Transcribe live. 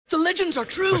The legends are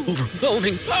true.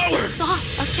 Overwhelming power!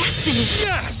 Sauce of destiny.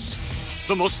 Yes!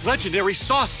 The most legendary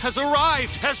sauce has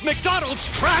arrived as McDonald's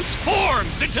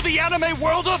transforms into the anime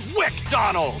world of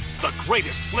WickDonald's. The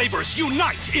greatest flavors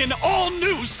unite in all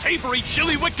new savory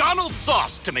chili McDonald's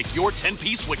sauce to make your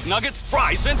 10-piece Wick Nuggets,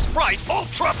 fries, and Sprite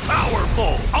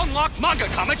ultra-powerful. Unlock manga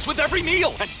comics with every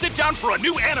meal and sit down for a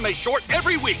new anime short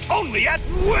every week only at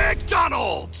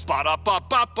WickDonald's.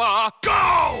 Ba-da-ba-ba-ba,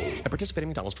 go! At participating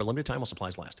McDonald's for a limited time while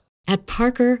supplies last. At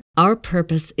Parker, our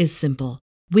purpose is simple.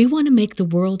 We want to make the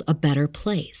world a better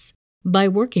place by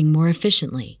working more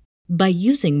efficiently, by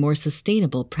using more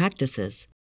sustainable practices,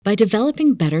 by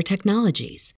developing better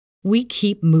technologies. We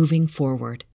keep moving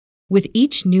forward. With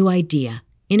each new idea,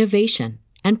 innovation,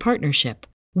 and partnership,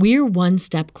 we're one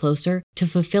step closer to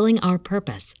fulfilling our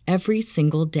purpose every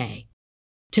single day.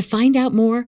 To find out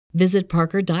more, visit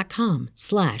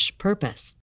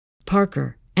parker.com/purpose.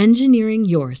 Parker, engineering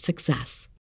your success.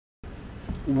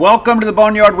 Welcome to the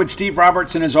Boneyard with Steve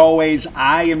Robertson. As always,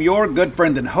 I am your good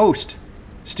friend and host,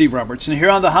 Steve Robertson.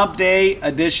 Here on the Hump Day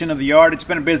edition of The Yard, it's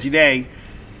been a busy day.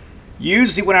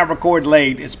 Usually when I record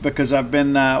late, it's because I've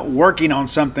been working on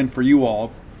something for you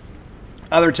all.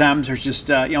 Other times, there's just,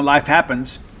 life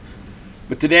happens.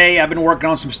 But today, I've been working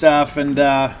on some stuff and,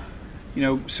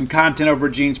 some content over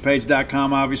at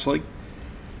genespage.com, obviously.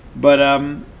 But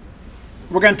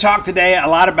we're going to talk today a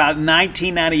lot about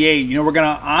 1998. We're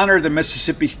going to honor the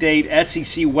Mississippi State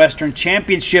SEC Western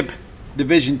Championship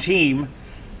Division team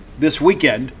this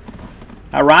weekend,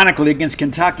 ironically against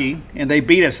Kentucky, and they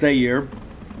beat us that year.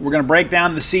 We're going to break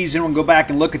down the season. We'll go back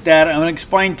and look at that. I'm going to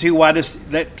explain, too, why that's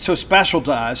so special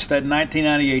to us, that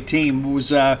 1998 team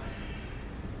was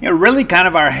really kind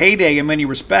of our heyday in many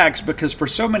respects, because for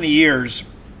so many years,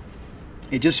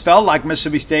 it just felt like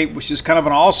Mississippi State was just kind of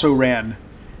an also-ran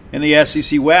in the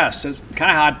SEC West. It's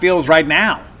kind of how it feels right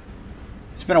now.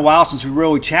 It's been a while since we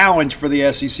really challenged for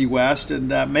the SEC West, and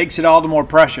makes it all the more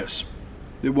precious.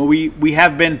 When we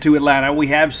have been to Atlanta, we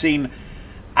have seen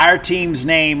our team's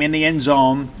name in the end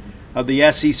zone of the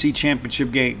SEC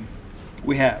championship game.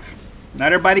 We have.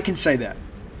 Not everybody can say that.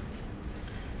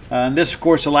 And this, of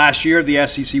course, the last year of the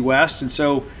SEC West, and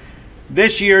so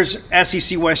this year's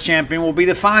SEC West champion will be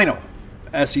the final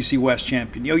SEC West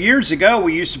champion. Years ago,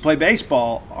 we used to play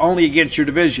baseball only against your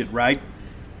division, right?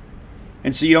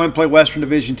 And so you only play Western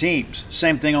Division teams.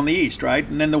 Same thing on the East, right?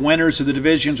 And then the winners of the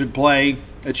divisions would play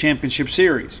a championship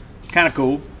series. Kind of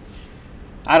cool.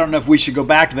 I don't know if we should go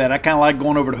back to that. I kind of like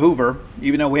going over to Hoover,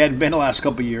 even though we hadn't been the last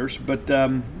couple of years. But,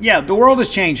 the world is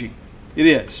changing. It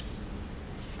is.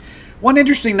 One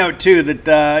interesting note, too,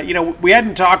 that, we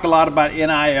hadn't talked a lot about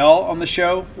NIL on the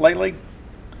show lately.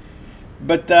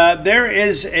 But there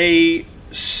is I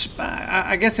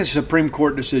guess it's a Supreme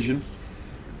Court decision,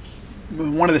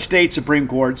 one of the state Supreme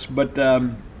Courts, but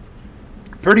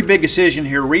pretty big decision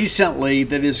here recently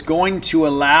that is going to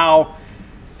allow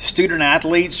student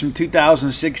athletes from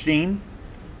 2016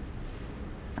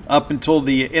 up until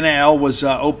the NIL was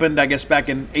opened, I guess back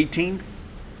in 18?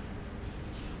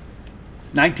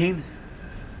 19?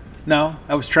 No,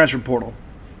 that was transfer portal.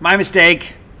 My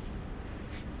mistake.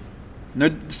 No,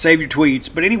 save your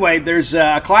tweets. But anyway, there's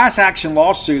a class action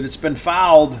lawsuit that's been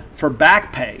filed for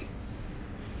back pay.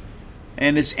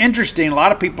 And it's interesting. A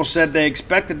lot of people said they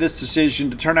expected this decision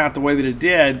to turn out the way that it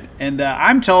did. And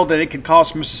I'm told that it could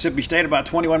cost Mississippi State about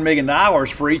 $21 million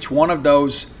for each one of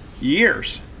those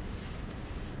years.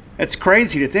 It's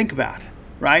crazy to think about,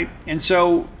 right? And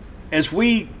so as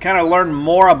we kind of learn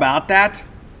more about that,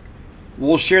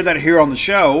 we'll share that here on the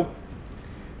show.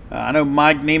 I know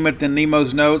Mike Nemeth and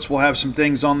Nemo's Notes will have some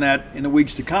things on that in the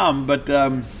weeks to come. But,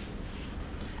 in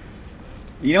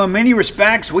many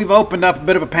respects, we've opened up a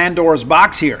bit of a Pandora's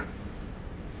box here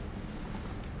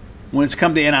when it's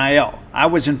come to NIL. I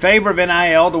was in favor of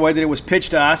NIL the way that it was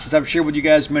pitched to us, as I've shared with you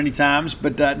guys many times.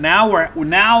 But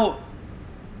now,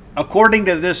 according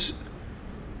to this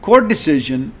court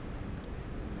decision,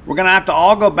 we're going to have to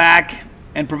all go back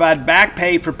and provide back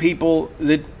pay for people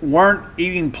that weren't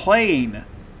even playing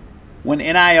when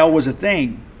NIL was a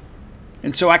thing.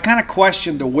 And so I kind of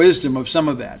question the wisdom of some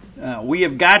of that. We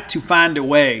have got to find a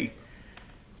way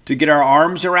to get our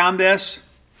arms around this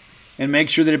and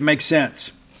make sure that it makes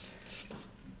sense.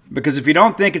 Because if you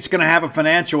don't think it's going to have a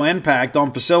financial impact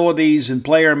on facilities and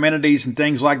player amenities and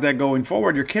things like that going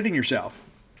forward, you're kidding yourself.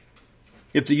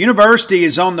 If the university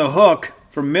is on the hook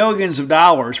for millions of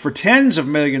dollars, for tens of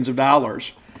millions of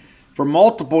dollars, for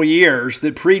multiple years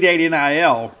that predate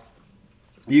NIL,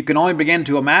 you can only begin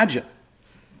to imagine.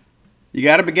 You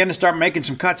got to begin to start making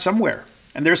some cuts somewhere.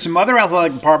 And there's some other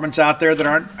athletic departments out there that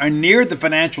aren't near the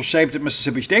financial shape that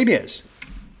Mississippi State is.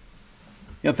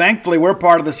 Thankfully, we're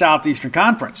part of the Southeastern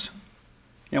Conference.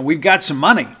 We've got some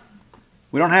money.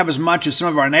 We don't have as much as some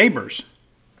of our neighbors.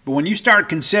 But when you start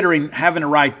considering having to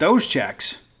write those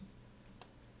checks,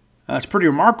 it's pretty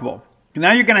remarkable.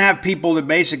 Now you're going to have people that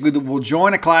basically will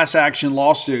join a class action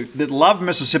lawsuit that love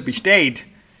Mississippi State,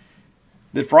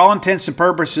 that for all intents and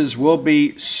purposes will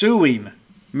be suing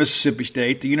Mississippi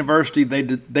State, the university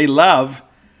they love,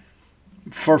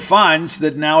 for funds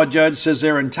that now a judge says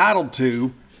they're entitled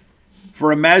to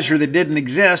for a measure that didn't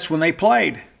exist when they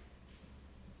played.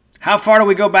 How far do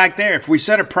we go back there? If we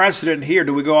set a precedent here,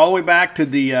 do we go all the way back to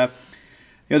the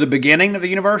beginning of the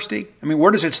university? I mean,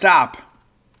 where does it stop?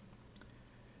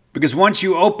 Because once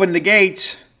you open the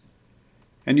gates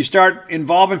and you start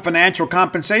involving financial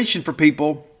compensation for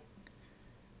people,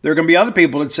 there are going to be other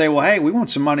people that say, well, hey, we want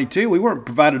some money too. We weren't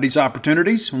provided these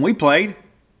opportunities when we played.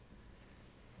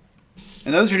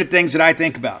 And those are the things that I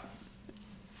think about.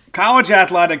 College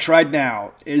athletics right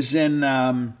now is in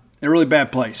a really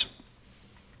bad place.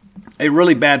 A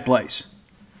really bad place.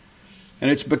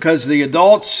 And it's because the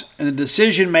adults and the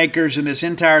decision makers in this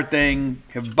entire thing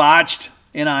have botched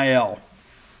NIL.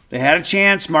 They had a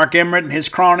chance, Mark Emmert and his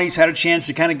cronies had a chance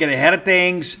to kind of get ahead of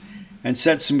things and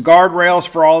set some guardrails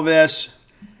for all of this,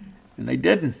 and they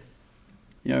didn't.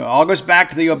 All goes back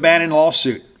to the O'Bannon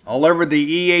lawsuit, all over the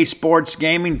EA Sports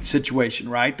gaming situation,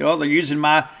 right? Oh, they're using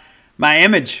my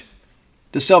image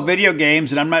to sell video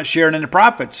games and I'm not sharing in the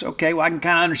profits. Okay, well, I can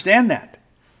kind of understand that.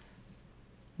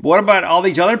 But what about all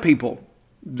these other people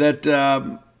that,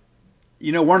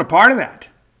 weren't a part of that?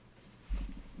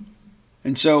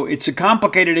 And so it's a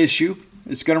complicated issue.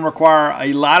 It's going to require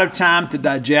a lot of time to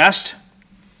digest,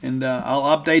 and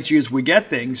I'll update you as we get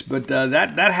things. But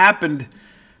that happened,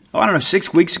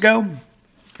 6 weeks ago.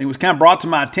 It was kind of brought to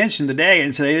my attention today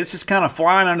and say, this is kind of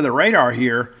flying under the radar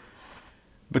here,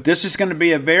 but this is going to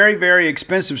be a very, very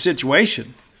expensive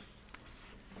situation.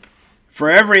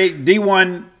 For every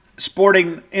D1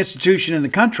 sporting institution in the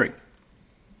country.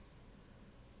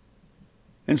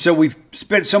 And so we've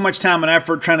spent so much time and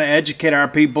effort trying to educate our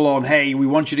people on, hey, we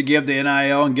want you to give the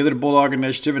NIL and give it a Bulldog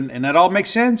Initiative, and that all makes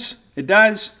sense. It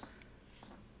does.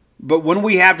 But when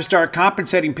we have to start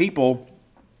compensating people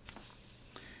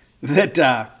that,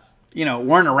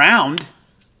 weren't around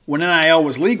when NIL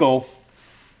was legal,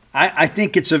 I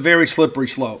think it's a very slippery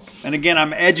slope. And again,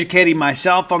 I'm educating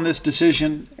myself on this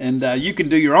decision, and you can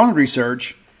do your own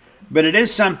research, but it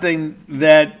is something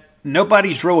that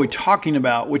nobody's really talking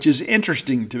about, which is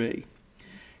interesting to me.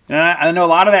 And I know a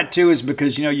lot of that too is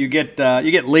because you get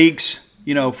leaks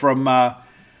from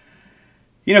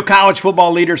college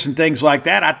football leaders and things like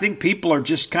that. I think people are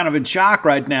just kind of in shock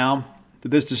right now that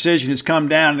this decision has come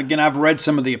down. And again, I've read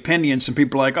some of the opinions. Some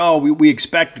people are like, oh, we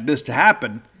expected this to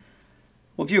happen.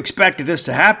 Well, if you expected this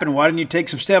to happen, why didn't you take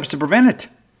some steps to prevent it?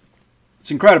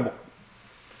 It's incredible.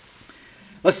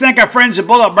 Let's thank our friends at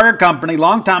Bulldog Burger Company,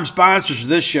 longtime sponsors of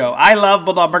this show. I love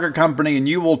Bulldog Burger Company, and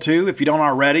you will too if you don't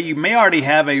already. You may already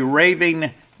have a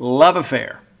raving love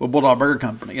affair with Bulldog Burger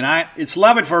Company. And it's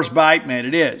love at first bite, man,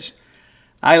 it is.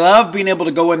 I love being able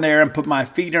to go in there and put my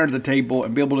feet under the table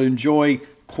and be able to enjoy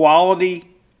quality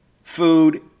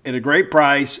food at a great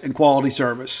price and quality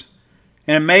service.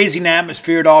 An amazing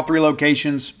atmosphere at all three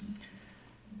locations.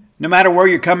 No matter where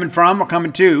you're coming from or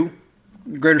coming to,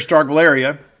 the greater Starkville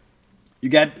area, you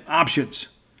got options.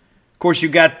 Of course, you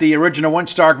got the original one,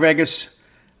 Stark Vegas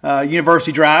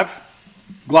University Drive,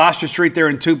 Gloucester Street there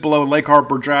in Tupelo, Lake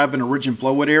Harper Drive in the Ridge and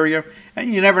Flowood area.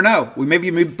 And you never know. We may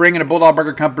be bringing a Bulldog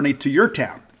Burger Company to your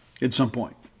town at some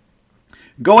point.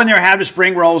 Go in there, have the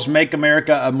spring rolls, make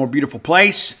America a more beautiful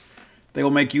place. They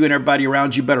will make you and everybody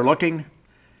around you better looking.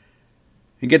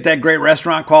 And get that great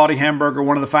restaurant quality hamburger,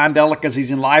 one of the fine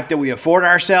delicacies in life that we afford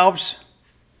ourselves.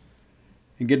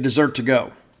 And get dessert to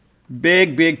go.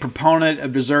 Big proponent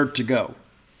of dessert to go.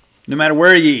 No matter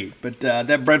where you eat. But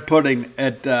that bread pudding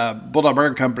at Bulldog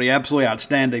Burger Company, absolutely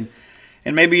outstanding.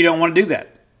 And maybe you don't want to do that.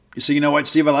 You say, you know what,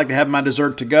 Steve, I'd like to have my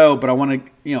dessert to go, but I want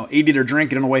to, eat it or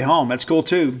drink it on the way home. That's cool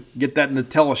too. Get that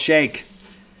Nutella shake.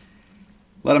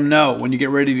 Let them know when you get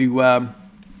ready to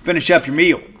finish up your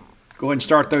meal. Go ahead and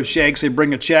start those shakes. They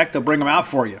bring a check. They'll bring them out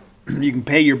for you. You can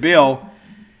pay your bill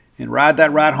and ride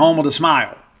that ride home with a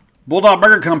smile. Bulldog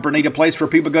Burger Company, the place where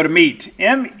people go to meet.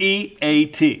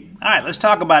 M-E-A-T. All right, let's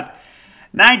talk about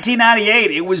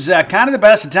 1998. It was kind of the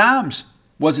best of times,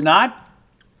 was it not?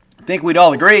 I think we'd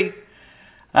all agree.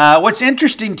 What's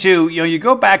interesting, too, you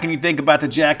go back and you think about the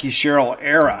Jackie Sherrill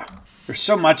era. There's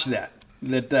so much of that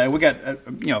we got,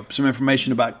 some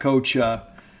information about Coach that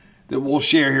we'll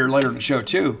share here later in the show,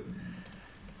 too.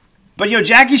 But,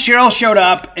 Jackie Sherrill showed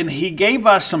up, and he gave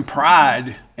us some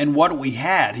pride in what we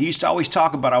had. He used to always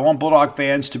talk about, I want Bulldog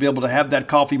fans to be able to have that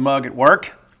coffee mug at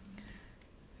work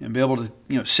and be able to,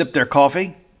 sip their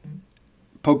coffee,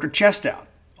 poke their chest out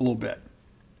a little bit,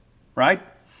 right?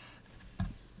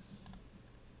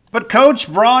 But Coach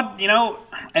brought,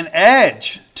 an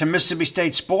edge to Mississippi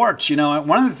State sports.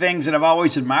 One of the things that I've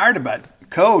always admired about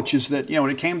Coach is that, when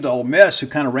it came to Ole Miss, who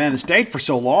kind of ran the state for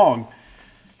so long,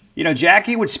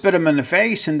 Jackie would spit him in the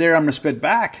face, and there I'm going to spit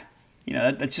back.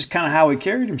 That's just kind of how he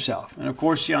carried himself. And, of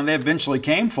course, they eventually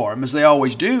came for him, as they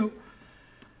always do.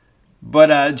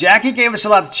 But Jackie gave us a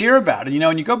lot to cheer about. And,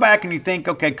 and you go back and you think,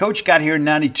 okay, Coach got here in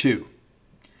 92.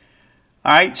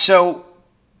 All right, so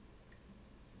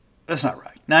that's not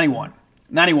right. 91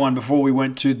 before we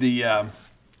went to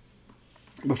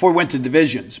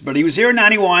divisions. But he was here in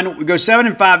 91. We go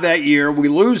 7-5 that year. We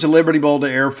lose the Liberty Bowl to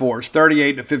Air Force,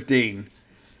 38-15.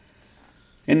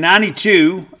 In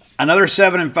 92, another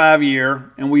 7-5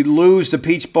 year, and we lose the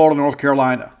Peach Bowl to North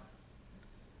Carolina.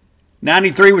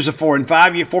 93 was a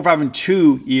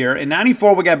 4-5-2 year. In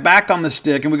 94, we got back on the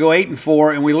stick, and we go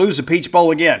 8-4, and we lose the Peach Bowl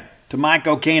again to Mike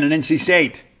O'Kane and NC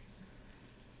State.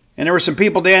 And there were some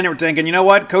people then that were thinking, you know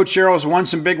what, Coach Sherrill's won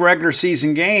some big regular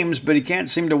season games, but he can't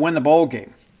seem to win the bowl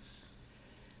game.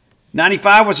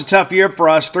 95 was a tough year for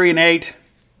us, 3-8.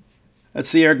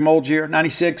 That's the Eric Mold year.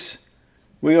 96,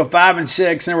 we go 5-6.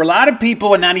 And there were a lot of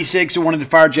people in 96 who wanted to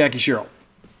fire Jackie Sherrill.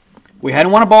 We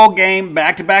hadn't won a bowl game,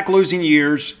 back-to-back losing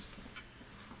years.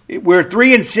 We're a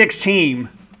 3-6 team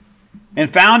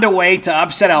and found a way to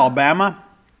upset Alabama.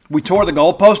 We tore the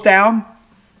goalpost down.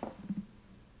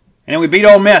 And then we beat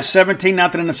Ole Miss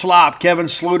 17-0 in the slop. Kevin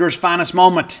Sluter's finest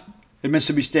moment at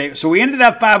Mississippi State. So we ended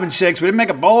up 5-6. We didn't make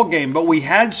a bowl game, but we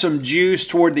had some juice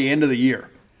toward the end of the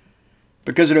year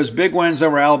because of those big wins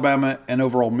over Alabama and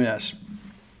over Ole Miss.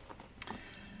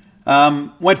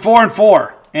 Went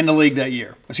 4-4 in the league that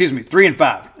year.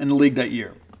 3-5 in the league that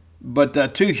year.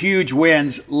 But two huge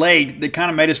wins late that kind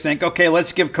of made us think, okay,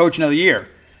 let's give Coach another year.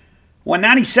 Well, in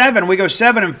 97, we go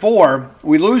 7-4.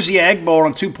 We lose the Egg Bowl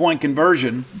on a 2-point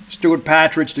conversion. Stuart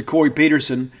Patridge to Corey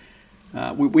Peterson.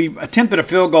 We attempted a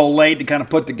field goal late to kind of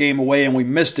put the game away, and we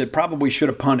missed it. Probably should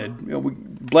have punted. We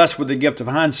blessed with the gift of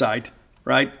hindsight,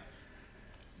 right?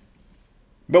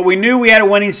 But we knew we had a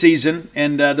winning season,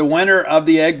 and the winner of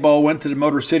the Egg Bowl went to the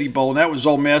Motor City Bowl, and that was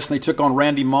Ole Miss, and they took on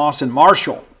Randy Moss and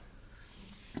Marshall.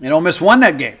 And Ole Miss won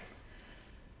that game.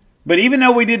 But even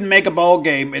though we didn't make a bowl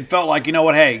game, it felt like,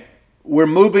 hey, we're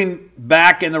moving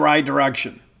back in the right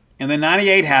direction. And then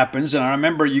 98 happens, and I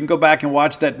remember you can go back and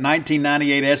watch that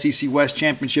 1998 SEC West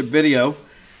Championship video.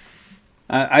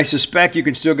 I suspect you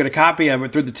can still get a copy of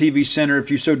it through the TV Center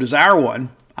if you so desire one.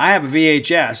 I have a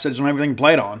VHS. I just don't have everything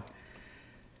played on.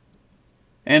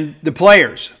 And the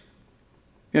players,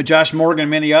 Josh Morgan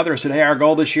and many others said, hey, our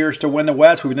goal this year is to win the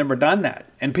West. We've never done that.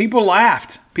 And people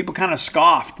laughed. People kind of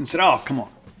scoffed and said, oh, come on.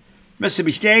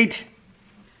 Mississippi State,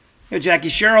 Jackie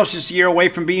Sherrill's just a year away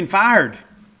from being fired.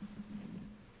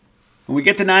 When we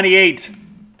get to 98,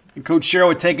 and Coach Sherrill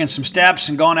had taken some steps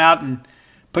and gone out and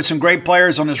put some great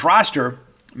players on this roster.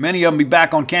 Many of them be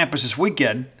back on campus this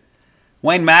weekend.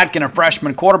 Wayne Madkin, a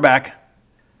freshman quarterback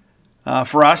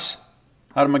for us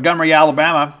out of Montgomery,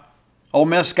 Alabama. Ole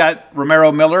Miss got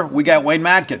Romero Miller. We got Wayne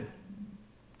Madkin.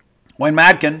 Wayne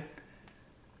Madkin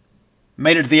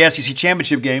made it to the SEC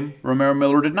championship game. Romero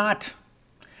Miller did not.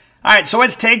 All right, so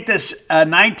let's take this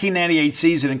 1998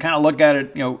 season and kind of look at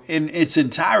it, in its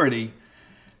entirety.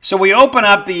 So we open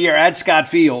up the year at Scott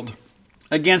Field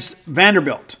against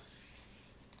Vanderbilt.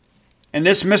 And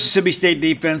this Mississippi State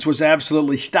defense was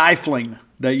absolutely stifling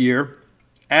that year.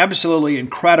 Absolutely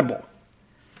incredible.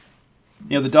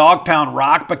 The dog pound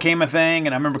rock became a thing,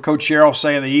 and I remember Coach Sherrill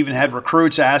saying they even had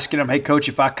recruits asking him, hey, Coach,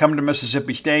 if I come to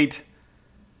Mississippi State,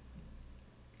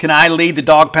 can I lead the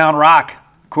dog pound rock?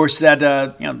 Of course,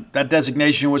 that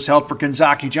designation was held for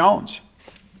Kenzaki Jones.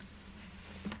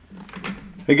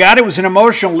 The guy that was an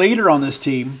emotional leader on this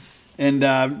team, and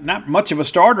not much of a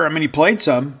starter. I mean, he played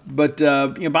some, but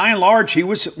by and large, he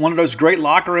was one of those great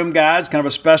locker room guys, kind of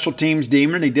a special teams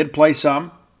demon. He did play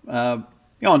some,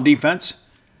 on defense.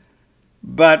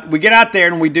 But we get out there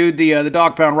and we do the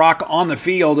dog pound rock on the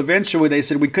field. Eventually, they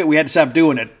said we had to stop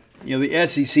doing it. The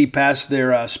SEC passed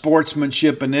their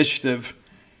sportsmanship initiative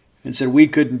and said we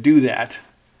couldn't do that.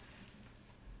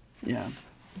 Yeah,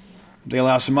 they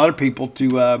allow some other people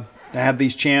to have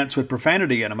these chants with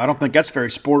profanity in them. I don't think that's very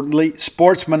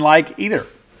sportsmanlike either.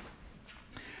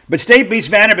 But State beats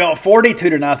Vanderbilt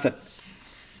 42-0.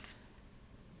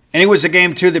 And it was a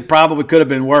game, too, that probably could have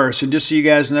been worse. And just so you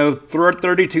guys know,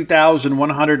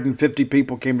 32,150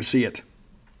 people came to see it.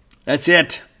 That's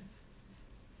it.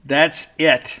 That's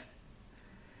it.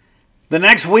 The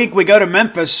next week we go to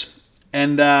Memphis,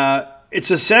 and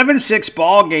it's a 7-6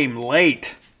 ball game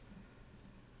late.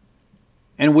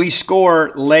 And we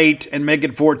score late and make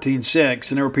it 14-6.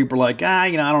 And there were people like,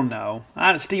 I don't know.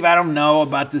 Steve, I don't know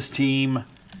about this team.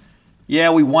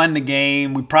 Yeah, we won the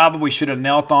game. We probably should have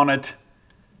knelt on it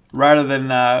rather than,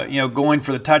 going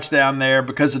for the touchdown there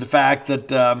because of the fact that,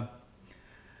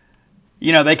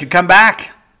 they could come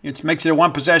back. It makes it a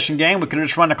one-possession game. We could have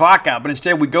just run the clock out. But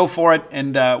instead, we go for it,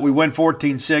 and we win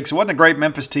 14-6. It wasn't a great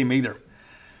Memphis team either.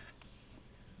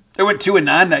 They went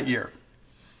 2-9 that year.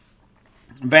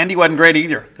 Vandy wasn't great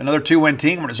either. Another 2-win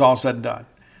team when it's all said and done.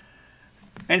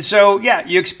 And so,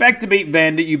 you expect to beat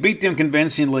Vandy. You beat them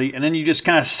convincingly, and then you just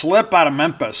kind of slip out of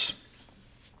Memphis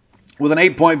with an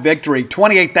 8-point victory.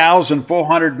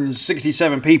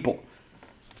 28,467 people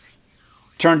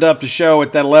turned up to show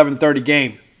at that 11:30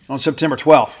 game on September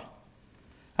 12th.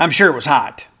 I'm sure it was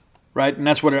hot, right? And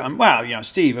that's what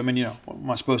Steve, what am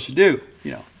I supposed to do?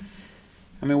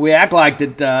 We act like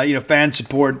that, fan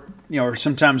support, or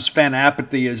sometimes fan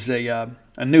apathy is a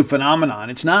new phenomenon.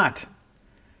 It's not.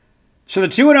 So the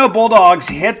 2-0 Bulldogs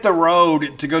hit the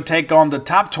road to go take on the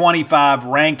top 25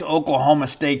 ranked Oklahoma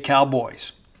State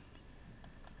Cowboys.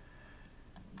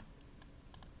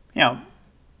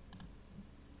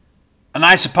 A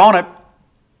nice opponent.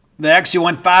 They actually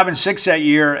went 5-6 that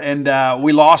year, and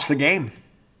we lost the game,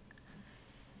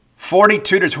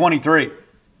 42-23.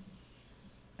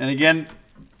 And again,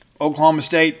 Oklahoma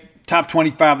State, top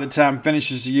 25 at the time,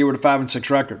 finishes the year with a 5-6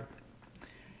 record.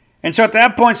 And so at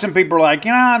that point, some people are like,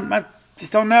 I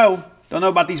just don't know. Don't know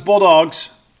about these Bulldogs.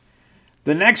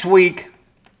 The next week,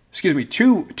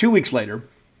 2 weeks later,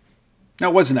 no,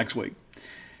 it was the next week,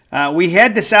 we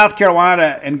head to South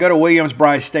Carolina and go to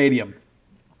Williams-Brice Stadium.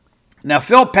 Now,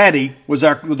 Phil Petty was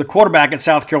the quarterback at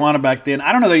South Carolina back then.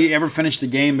 I don't know that he ever finished a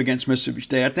game against Mississippi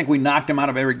State. I think we knocked him out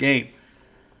of every game.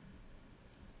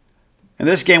 In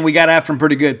this game, we got after him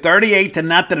pretty good.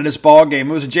 38-0 in this ball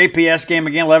game. It was a JPS game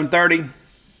again, 11:30.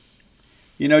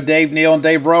 Dave Neal and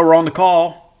Dave Rowe were on the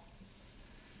call.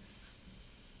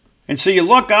 And so you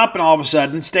look up, and all of a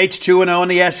sudden, State's 2-0 in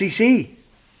the SEC.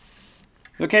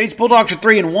 Look at these Bulldogs are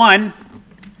 3-1.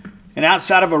 And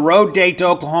outside of a road date to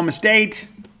Oklahoma State,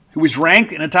 who was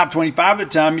ranked in the top 25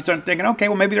 at the time, you start thinking, okay,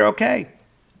 well, maybe they're okay.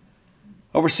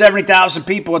 Over 70,000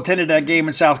 people attended that game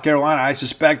in South Carolina. I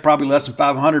suspect probably less than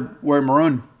 500 were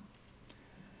maroon.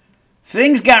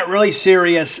 Things got really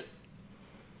serious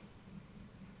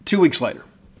 2 weeks later.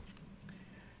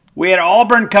 We had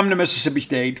Auburn come to Mississippi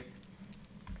State,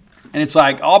 and it's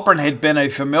like Auburn had been a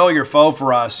familiar foe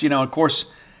for us. Of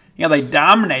course, they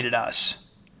dominated us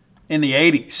in the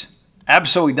 80s.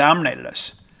 Absolutely dominated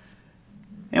us.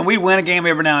 And we'd win a game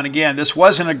every now and again. This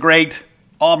wasn't a great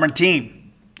Auburn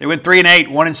team. They went 3-8,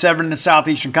 1-7 in the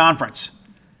Southeastern Conference.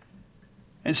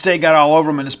 And State got all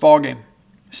over them in this ball game.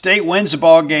 State wins the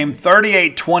ball game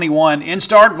 38-21 in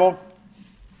Starkville.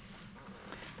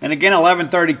 And again,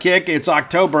 11:30 kick. It's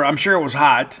October. I'm sure it was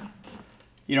hot.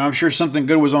 I'm sure something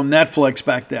good was on Netflix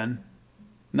back then.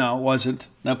 No, it wasn't.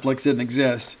 Netflix didn't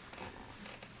exist.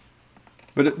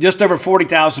 But just over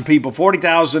 40,000 people,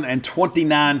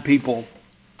 40,029 people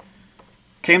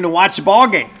came to watch the ball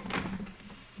game.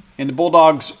 And the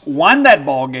Bulldogs won that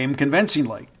ball game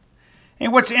convincingly.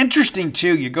 And what's interesting,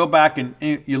 too, you go back and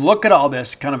you look at all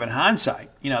this kind of in hindsight.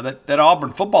 That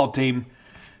Auburn football team,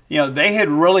 they had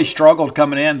really struggled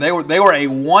coming in. They were a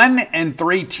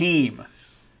 1-3 team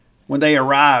when they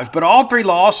arrived. But all three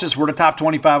losses were to top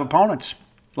 25 opponents.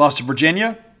 Lost to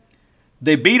Virginia.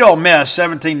 They beat Ole Miss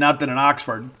 17-0 in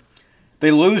Oxford.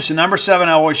 They lose to number 7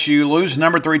 LSU, lose to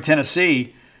number 3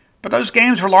 Tennessee. But those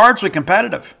games were largely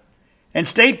competitive. And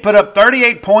State put up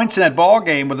 38 points in that ball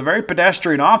game with a very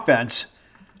pedestrian offense.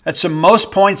 That's the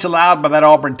most points allowed by that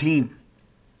Auburn team.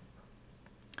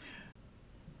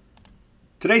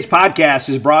 Today's podcast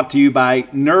is brought to you by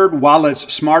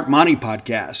NerdWallet's Smart Money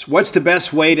Podcast. What's the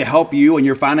best way to help you and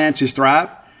your finances thrive?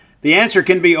 The answer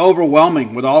can be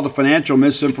overwhelming with all the financial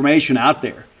misinformation out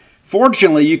there.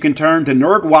 Fortunately, you can turn to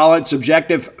NerdWallet's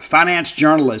objective finance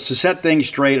journalists to set things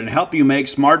straight and help you make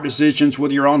smart decisions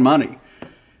with your own money.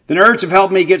 The nerds have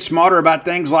helped me get smarter about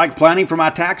things like planning for my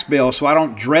tax bill so I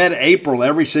don't dread April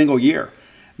every single year,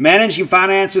 managing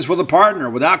finances with a partner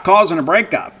without causing a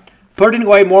breakup, putting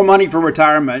away more money for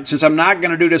retirement since I'm not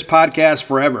going to do this podcast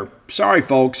forever. Sorry,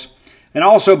 folks. And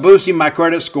also boosting my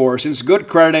credit score since good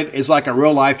credit is like a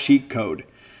real-life cheat code.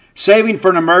 Saving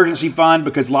for an emergency fund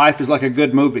because life is like a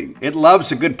good movie. It loves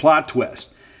a good plot twist.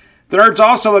 The nerds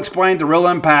also explain the real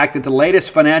impact that the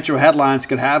latest financial headlines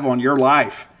could have on your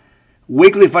life.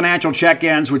 Weekly financial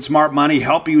check-ins with Smart Money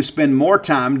help you spend more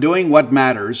time doing what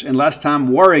matters and less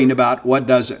time worrying about what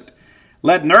doesn't.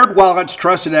 Let NerdWallet's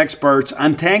trusted experts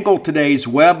untangle today's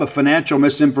web of financial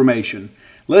misinformation.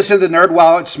 Listen to the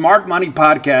NerdWallet Smart Money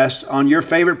podcast on your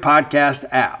favorite podcast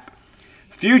app.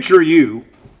 Future you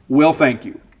will thank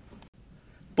you.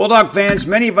 Bulldog fans,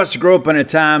 many of us grew up in a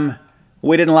time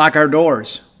we didn't lock our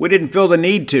doors. We didn't feel the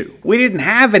need to. We didn't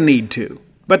have a need to.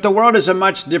 But the world is a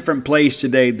much different place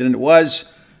today than it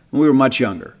was when we were much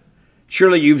younger.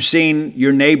 Surely you've seen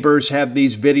your neighbors have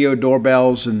these video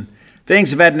doorbells and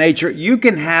things of that nature. You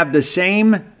can have the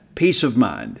same peace of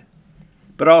mind,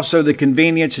 but also the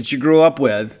convenience that you grew up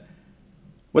with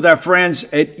our friends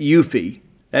at Eufy.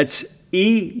 That's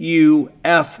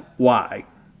EUFY.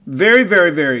 Very,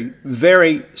 very, very,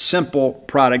 very simple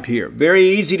product here. Very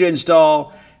easy to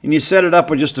install. And you set it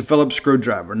up with just a Phillips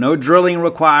screwdriver. No drilling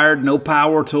required, no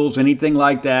power tools, anything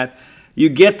like that. You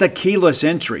get the keyless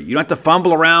entry. You don't have to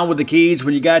fumble around with the keys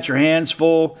when you got your hands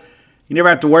full. You never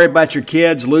have to worry about your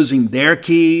kids losing their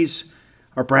keys.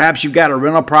 Or perhaps you've got a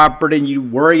rental property and you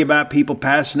worry about people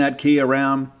passing that key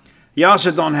around. You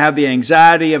also don't have the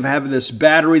anxiety of having this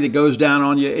battery that goes down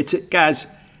on you. Guys,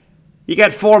 you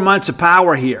got 4 months of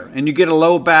power here, and you get a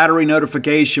low battery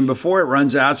notification before it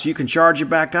runs out so you can charge it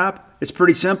back up. It's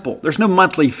pretty simple. There's no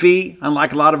monthly fee,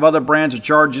 unlike a lot of other brands that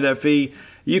charge you that fee.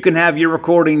 You can have your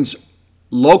recordings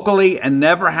locally and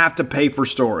never have to pay for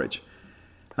storage.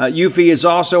 Eufy is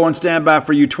also on standby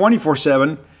for you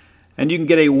 24/7, and you can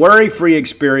get a worry-free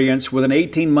experience with an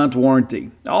 18-month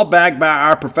warranty, all backed by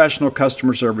our professional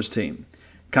customer service team.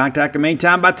 Contact them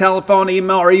anytime by telephone,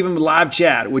 email, or even live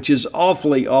chat, which is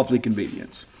awfully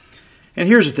convenient. And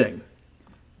here's the thing.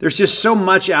 There's just so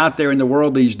much out there in the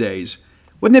world these days.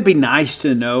 Wouldn't it be nice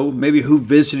to know maybe who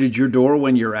visited your door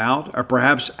when you're out, or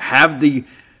perhaps have the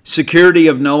security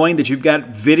of knowing that you've got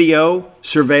video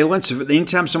surveillance if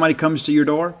anytime somebody comes to your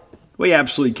door? Well, you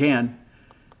absolutely can.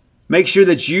 Make sure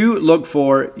that you look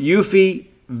for Eufy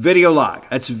Video Lock.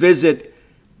 That's visit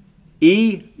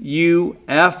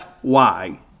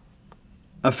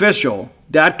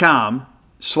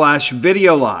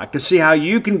EUFYofficial.com/video lock to see how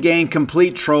you can gain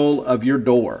complete control of your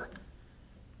door.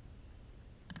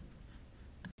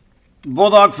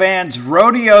 Bulldog fans,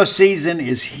 rodeo season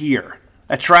is here.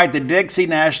 That's right, the Dixie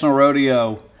National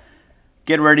Rodeo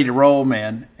getting ready to roll,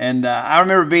 man. And I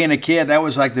remember being a kid, that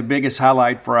was like the biggest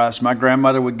highlight for us. My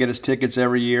grandmother would get us tickets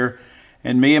every year,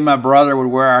 and me and my brother would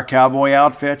wear our cowboy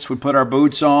outfits. We'd put our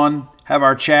boots on, have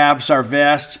our chaps, our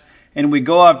vest, and we'd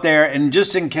go up there, and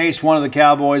just in case one of the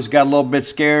cowboys got a little bit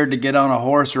scared to get on a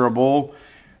horse or a bull,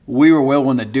 we were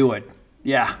willing to do it.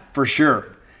 Yeah, for sure.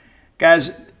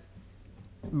 Guys,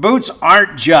 boots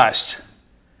aren't just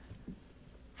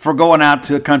for going out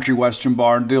to a country western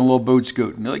bar and doing a little boot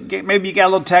scooting. Maybe you got a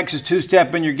little Texas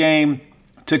two-step in your game.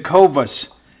 Tecovas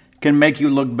can make you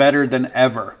look better than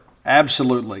ever.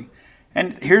 Absolutely.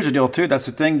 And here's the deal, too. That's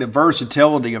the thing, the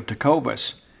versatility of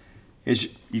Tecovas is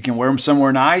you can wear them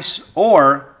somewhere nice,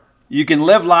 or you can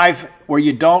live life where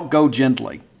you don't go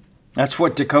gently. That's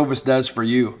what Tecovas does for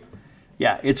you.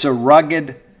 Yeah, it's a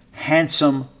rugged,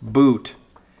 handsome boot.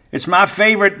 It's my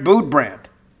favorite boot brand,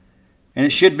 and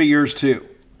it should be yours too.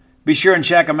 Be sure and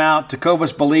check them out.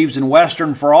 Tecovas believes in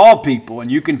Western for all people,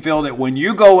 and you can feel that when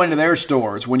you go into their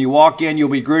stores. When you walk in, you'll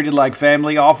be greeted like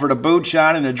family, offered a boot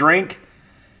shine and a drink,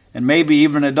 and maybe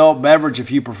even an adult beverage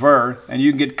if you prefer, and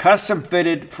you can get custom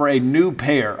fitted for a new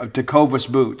pair of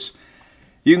Tecovas boots.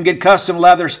 You can get custom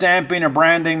leather stamping or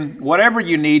branding, whatever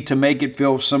you need to make it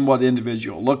feel somewhat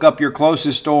individual. Look up your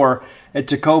closest store at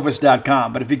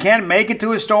tecovas.com. But if you can't make it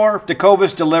to a store,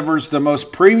 Tecovas delivers the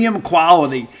most premium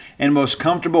quality and most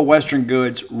comfortable Western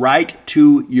goods right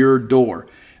to your door.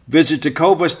 Visit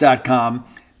tecovas.com.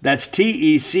 That's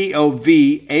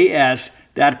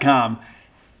TECOVAS.com.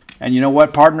 And you know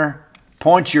what, partner?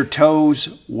 Point your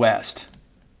toes west.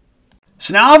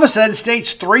 So now all of a sudden,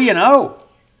 State's 3-0.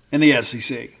 In the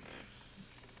SEC.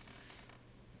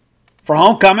 For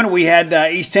homecoming, we had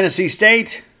East Tennessee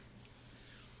State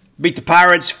beat the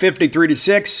Pirates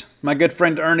 53-6. My good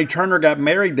friend Ernie Turner got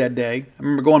married that day. I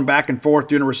remember going back and forth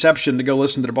during a reception to go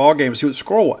listen to the ball game and see what the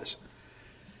score was.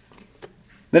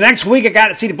 The next week, I got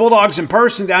to see the Bulldogs in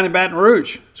person down in Baton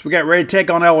Rouge. So we got ready to take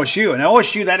on LSU. And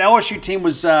that LSU team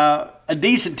was a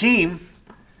decent team.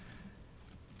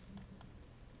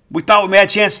 We thought we may have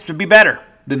a chance to be better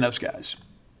than those guys.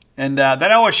 And that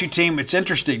LSU team, it's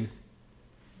interesting.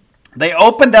 They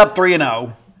opened up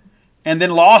 3-0 and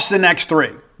then lost the next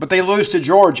three. But they lose to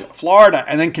Georgia, Florida,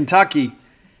 and then Kentucky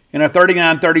in a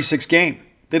 39-36 game.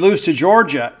 They lose to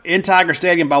Georgia in Tiger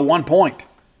Stadium by 1 point.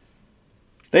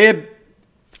 They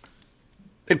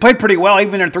They played pretty well,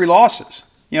 even in their 3 losses.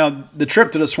 The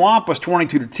trip to the Swamp was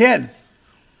 22-10.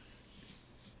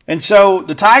 And so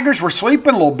the Tigers were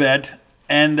sleeping a little bit,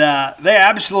 and they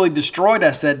absolutely destroyed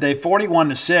us that day,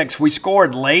 41-6. We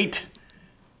scored late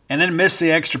and then missed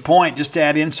the extra point just to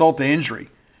add insult to injury.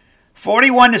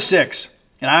 41-6.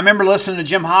 And I remember listening to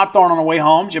Jim Hawthorne on the way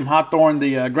home. Jim Hawthorne,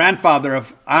 the grandfather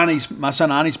of my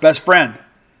son Ani's best friend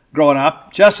growing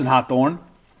up, Justin Hawthorne,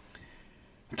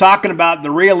 talking about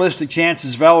the realistic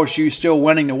chances of LSU still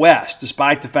winning the West,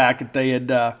 despite the fact that they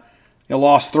had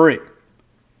lost 3.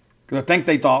 Because I think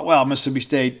they thought, well, Mississippi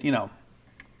State, it's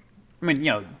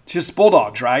just the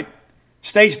Bulldogs, right?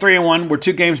 State's 3-1. We're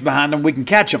 2 games behind them. We can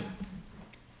catch them.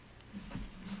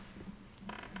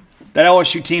 That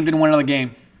LSU team didn't win another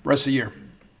game the rest of the year.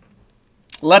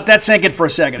 Let that sink in for a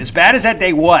second. As bad as that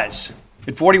day was,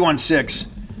 at 41-6,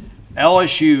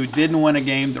 LSU didn't win a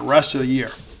game the rest of the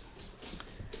year.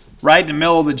 Right in the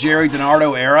middle of the Jerry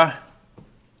DiNardo era.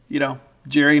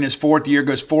 Jerry in his 4th year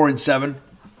goes 4-7.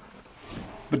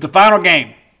 But the final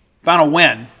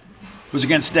win, was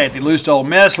against State. They lose to Ole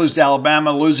Miss, lose to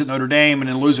Alabama, lose at Notre Dame, and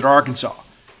then lose at Arkansas.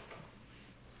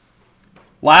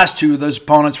 Last 2 of those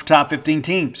opponents were top 15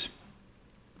 teams.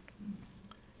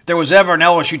 If there was ever an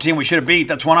LSU team we should have beat,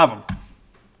 that's one of them.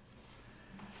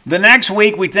 The next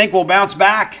week, we think we'll bounce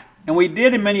back, and we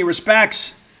did in many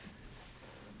respects.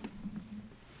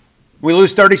 We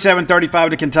lose 37-35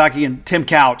 to Kentucky and Tim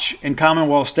Couch in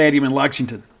Commonwealth Stadium in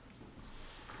Lexington.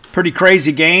 Pretty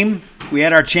crazy game. We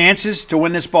had our chances to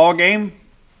win this ball game.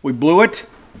 We blew it,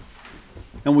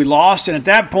 and we lost. And at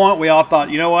that point, we all thought,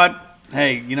 you know what?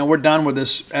 Hey, we're done with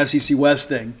this SEC West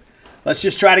thing. Let's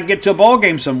just try to get to a bowl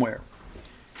game somewhere.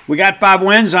 We got 5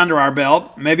 wins under our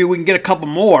belt. Maybe we can get a couple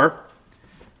more.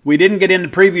 We didn't get in the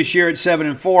previous year at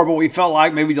 7-4, but we felt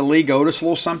like maybe the league owed us a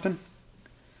little something.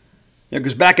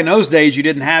 Because back in those days, you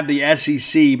didn't have the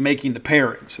SEC making the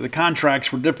pairing. So the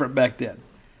contracts were different back then.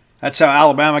 That's how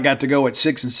Alabama got to go at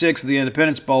 6-6 at the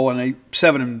Independence Bowl, and a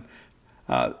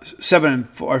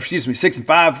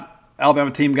 6-5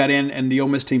 Alabama team got in, and the Ole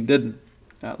Miss team didn't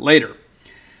later.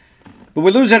 But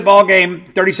we lose that ball game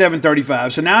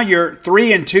 37-35. So now you're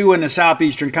 3-2 in the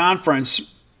Southeastern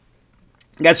Conference.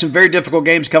 Got some very difficult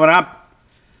games coming up.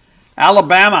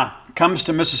 Alabama comes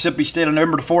to Mississippi State on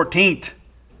November 14th.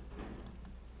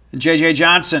 And J.J.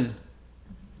 Johnson,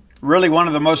 really one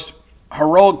of the most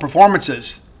heroic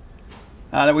performances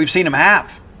that we've seen him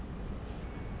have.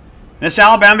 This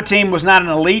Alabama team was not an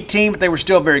elite team, but they were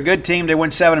still a very good team. They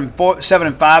went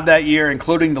 7-5 that year,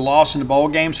 including the loss in the bowl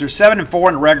games. They're 7-4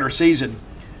 in the regular season,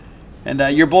 and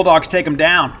your Bulldogs take them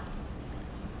down.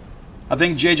 I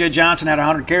think J.J. Johnson had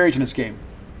 100 carries in this game.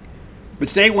 But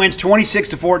State wins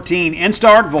 26-14 in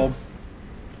Starkville,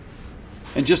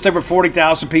 and just over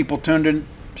 40,000 people tuned in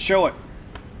to show it.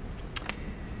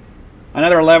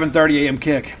 Another 11:30 a.m.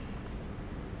 kick.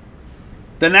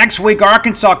 The next week,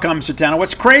 Arkansas comes to town. And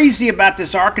what's crazy about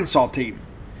this Arkansas team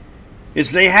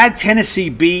is they had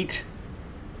Tennessee beat,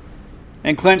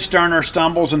 and Clint Sterner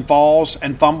stumbles and falls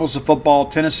and fumbles the football.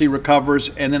 Tennessee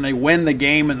recovers, and then they win the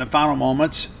game in the final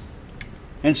moments.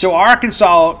 And so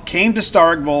Arkansas came to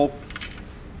Starkville,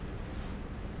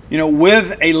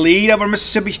 with a lead over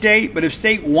Mississippi State. But if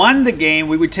State won the game,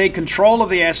 we would take control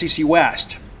of the SEC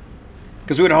West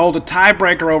because we would hold a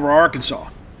tiebreaker over Arkansas.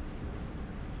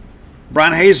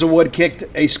 Brian Hazelwood kicked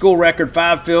a school record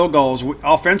 5 field goals.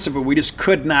 Offensively, we just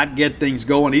could not get things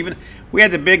going. Even we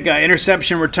had the big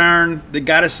interception return that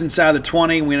got us inside the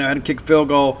 20. We had to kick a field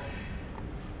goal.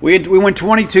 We went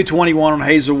 22-21 on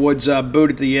Hazelwood's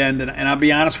boot at the end. And I'll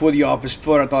be honest with you, off his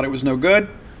foot, I thought it was no good.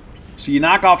 So you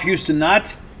knock off Houston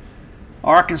Nutt.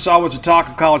 Arkansas was the talk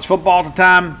of college football at the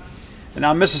time. And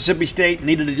now Mississippi State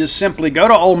needed to just simply go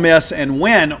to Ole Miss and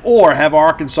win or have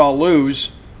Arkansas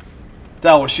lose to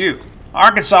LSU.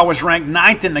 Arkansas was ranked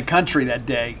 9th in the country that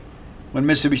day when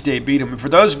Mississippi State beat them. And for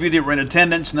those of you that were in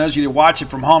attendance and those of you that watch it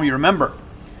from home, you remember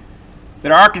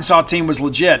that our Arkansas team was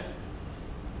legit.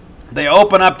 They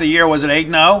open up the year, was it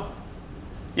 8-0?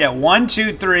 Yeah, 1,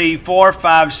 2, 3, 4,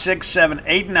 5, 6, 7,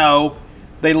 8-0.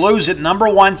 They lose at number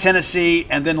 1 Tennessee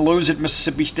and then lose at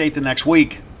Mississippi State the next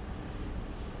week.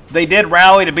 They did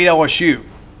rally to beat LSU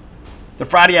the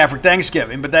Friday after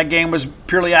Thanksgiving, but that game was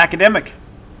purely academic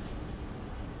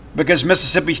because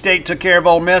Mississippi State took care of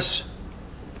Ole Miss.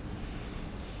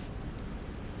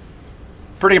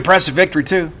 Pretty impressive victory,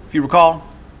 too, if you recall.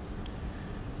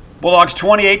 Bulldogs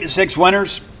 28-6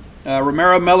 winners.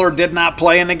 Romero Miller did not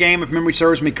play in the game, if memory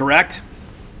serves me correct.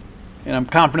 And I'm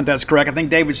confident that's correct. I think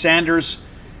David Sanders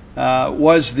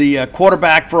was the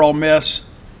quarterback for Ole Miss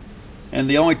and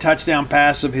the only touchdown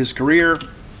pass of his career.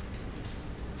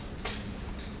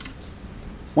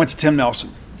 went to Tim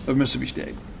Nelson of Mississippi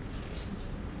State.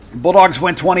 Bulldogs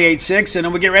win 28-6, and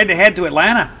then we get ready to head to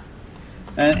Atlanta.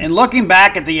 And looking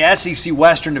back at the SEC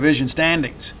Western Division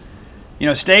standings,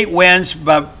 State wins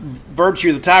by virtue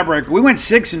of the tiebreaker. We went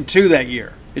 6-2 that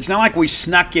year. It's not like we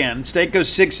snuck in. State goes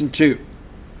 6-2.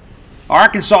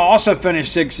 Arkansas also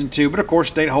finished 6-2, but of course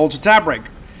State holds a tiebreaker.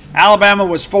 Alabama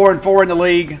was 4-4 in the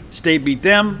league. State beat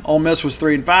them. Ole Miss was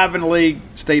 3-5 in the league.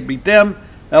 State beat them.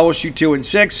 LSU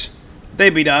 2-6. They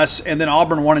beat us, and then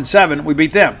Auburn 1-7. We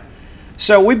beat them.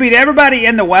 So we beat everybody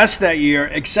in the West that year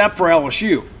except for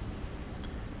LSU.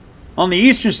 On the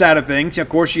eastern side of things, of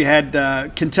course, you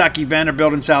had Kentucky,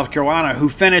 Vanderbilt, and South Carolina, who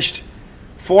finished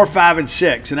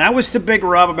 4-5-6. And that was the big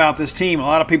rub about this team. A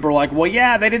lot of people are like, well,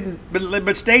 yeah, they didn't,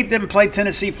 but State didn't play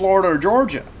Tennessee, Florida, or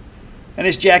Georgia. And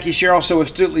as Jackie Sherrill so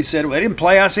astutely said, well, they didn't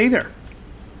play us either.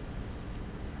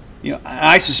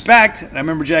 I suspect, and I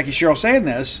remember Jackie Sherrill saying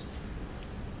this,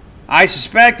 I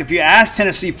suspect if you asked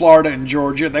Tennessee, Florida, and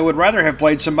Georgia, they would rather have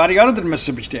played somebody other than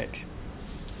Mississippi State.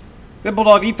 The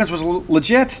Bulldog defense was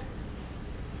legit.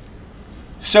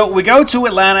 So we go to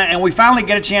Atlanta, and we finally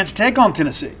get a chance to take on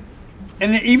Tennessee.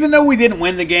 And even though we didn't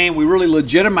win the game, we really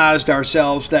legitimized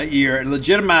ourselves that year and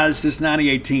legitimized this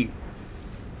 98 team.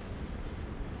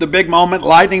 The big moment,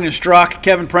 lightning that struck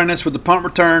Kevin Prentice with the punt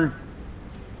return,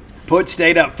 put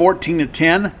State up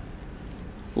 14-10.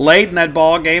 Late in that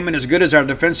ball game, and as good as our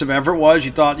defensive effort was,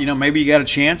 you thought, maybe you got a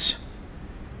chance.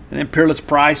 And then Peerless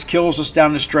Price kills us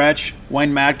down the stretch.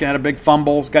 Wayne Matkin had a big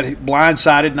fumble, got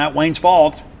blindsided, not Wayne's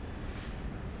fault.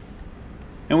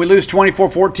 And we lose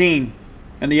 24-14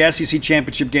 in the SEC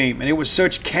championship game. And it was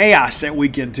such chaos that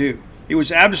weekend, too. It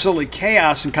was absolutely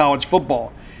chaos in college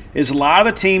football, as a lot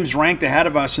of the teams ranked ahead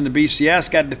of us in the BCS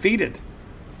got defeated.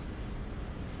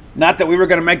 Not that we were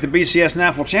going to make the BCS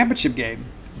National Championship game,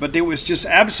 but it was just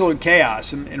absolute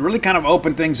chaos and really kind of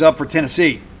opened things up for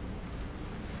Tennessee.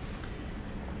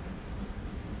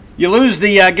 You lose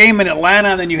the game in Atlanta,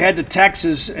 and then you head to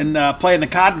Texas and play in the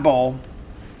Cotton Bowl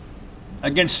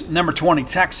against number 20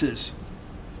 Texas.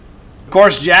 Of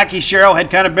course, Jackie Sherrill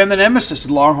had kind of been the nemesis of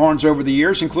the Longhorns over the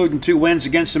years, including 2 wins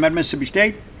against them at Mississippi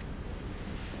State.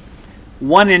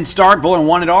 1 in Starkville and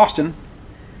 1 at Austin.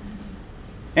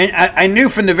 And I knew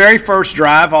from the very first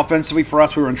drive, offensively, for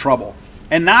us, we were in trouble.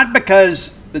 And not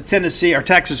because the Tennessee or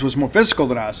Texas was more physical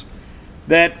than us,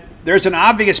 that there's an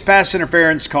obvious pass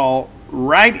interference call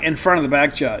right in front of the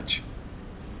back judge,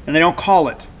 and they don't call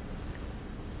it.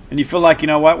 And you feel like,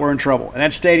 we're in trouble. And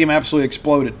that stadium absolutely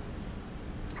exploded.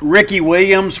 Ricky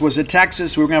Williams was at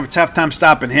Texas. We were going to have a tough time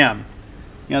stopping him.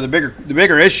 The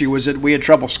bigger issue was that we had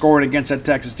trouble scoring against that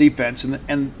Texas defense,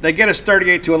 and they get us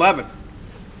 38-11.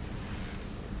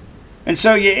 And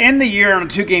so you end the year on a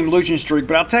 2-game losing streak.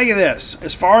 But I'll tell you this,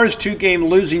 as far as 2-game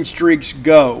losing streaks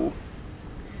go,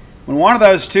 when one of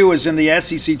those 2 is in the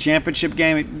SEC championship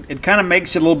game, it kind of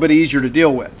makes it a little bit easier to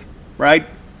deal with, right?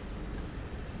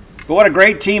 But what a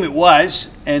great team it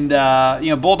was. And,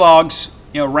 Bulldogs,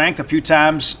 ranked a few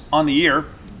times on the year,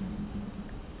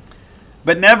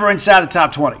 but never inside the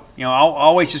top 20.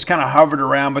 Always just kind of hovered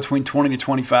around between 20 to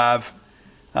 25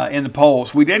 in the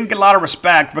polls. We didn't get a lot of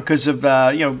respect because of,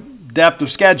 depth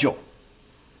of schedule.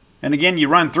 And again, you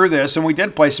run through this, and we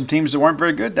did play some teams that weren't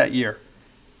very good that year.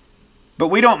 But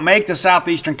we don't make the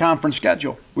Southeastern Conference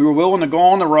schedule. We were willing to go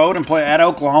on the road and play at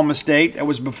Oklahoma State. It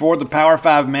was before the Power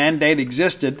 5 mandate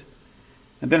existed,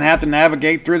 and then have to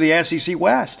navigate through the SEC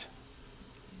West.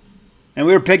 And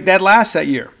we were picked dead last that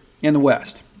year in the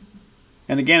West.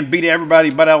 And again, beat everybody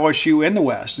but LSU in the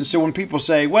West. And so when people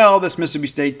say, well, this Mississippi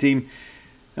State team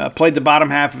played the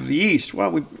bottom half of the East. Well,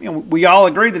 we all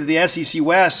agree that the SEC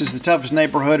West is the toughest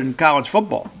neighborhood in college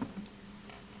football.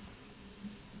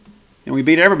 And we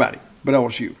beat everybody but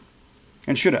LSU,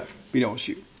 and should have beat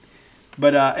LSU.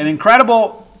 But an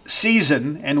incredible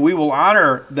season, and we will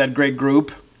honor that great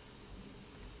group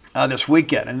this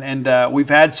weekend. And we've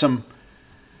had some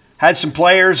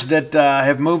players that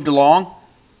have moved along.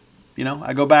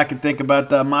 I go back and think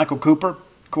about Michael Cooper.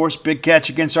 Of course, big catch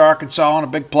against Arkansas on a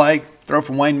big play. Throw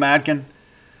from Wayne Matkin.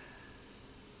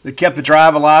 They kept the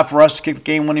drive alive for us to kick the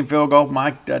game-winning field goal.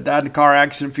 Mike died in a car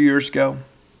accident a few years ago.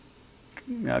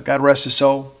 God rest his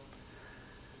soul.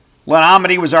 Len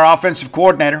Amity was our offensive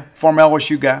coordinator, former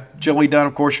LSU guy. Joey Dunn,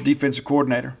 of course, your defensive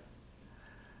coordinator.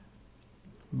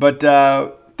 But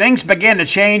things began to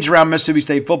change around Mississippi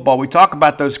State football. We talk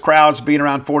about those crowds being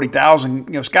around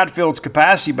 40,000. Scott Field's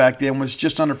capacity back then was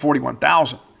just under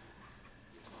 41,000.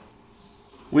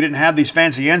 We didn't have these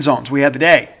fancy end zones we have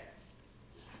today.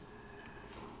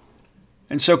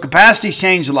 And so capacities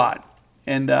changed a lot.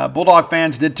 And Bulldog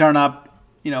fans did turn up,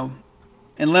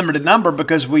 in in limited number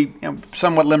because we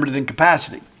somewhat limited in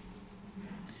capacity.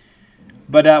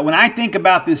 But when I think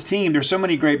about this team, there's so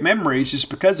many great memories just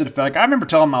because of the fact. I remember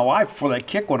telling my wife before that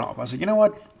kick went off, I said, you know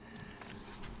what?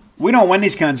 We don't win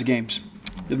these kinds of games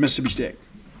at Mississippi State.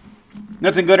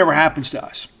 Nothing good ever happens to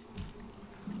us.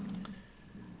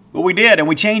 But we did, and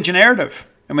we changed the narrative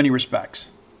in many respects.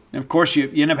 And of course,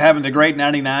 you end up having the great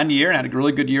 99 year and had a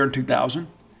really good year in 2000.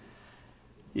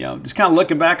 Just kind of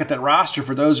looking back at that roster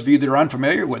for those of you that are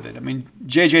unfamiliar with it. I mean,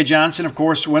 J.J. Johnson, of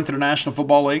course, went to the National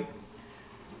Football League.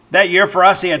 That year for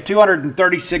us, he had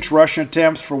 236 rushing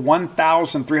attempts for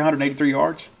 1,383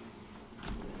 yards.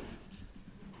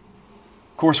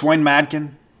 Of course, Wayne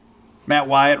Madkin, Matt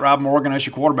Wyatt, Rob Morgan as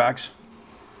your quarterbacks.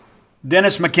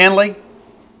 Dennis McKinley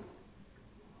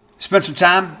spent some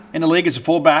time in the league as a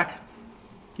fullback.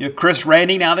 Chris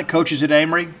Randy, now that coaches at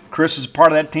Amory. Chris is a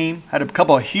part of that team. Had a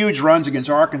couple of huge runs against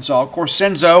Arkansas. Of course,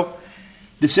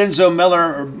 DeCenzo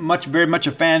Miller, very much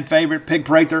a fan favorite. Pig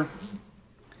Prather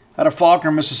out of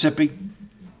Faulkner, Mississippi.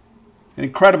 An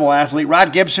incredible athlete.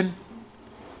 Rod Gibson,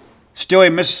 still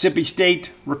a Mississippi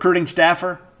State recruiting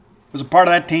staffer, was a part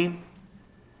of that team.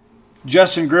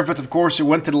 Justin Griffith, of course, who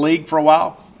went to the league for a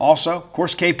while also. Of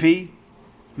course, KP.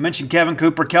 I mentioned Kevin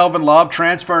Cooper. Kelvin Love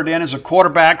transferred in as a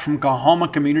quarterback from Coahoma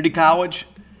Community College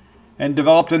and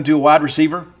developed into a wide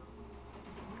receiver.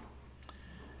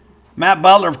 Matt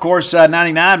Butler, of course,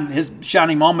 99, his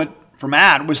shining moment for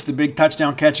Matt was the big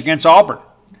touchdown catch against Auburn.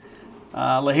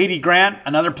 Lahidi Grant,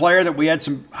 another player that we had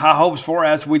some high hopes for,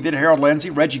 as we did Harold Lindsey.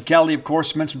 Reggie Kelly, of course,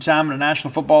 spent some time in the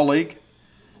National Football League.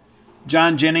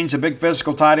 John Jennings, a big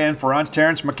physical tight end for us.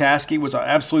 Terrence McCaskey was an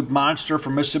absolute monster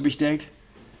for Mississippi State.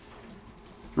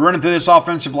 Running through this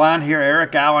offensive line here,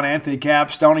 Eric Allen, Anthony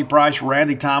Capp, Stoney Price,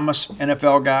 Randy Thomas,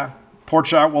 NFL guy.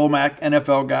 Porchard Womack,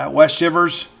 NFL guy. Wes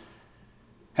Shivers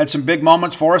had some big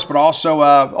moments for us, but also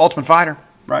Ultimate Fighter,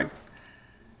 right?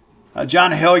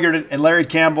 John Hilliard and Larry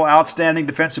Campbell, outstanding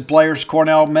defensive players.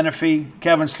 Cornell Menifee,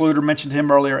 Kevin Sluter, mentioned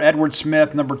him earlier. Edward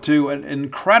Smith, number 2, an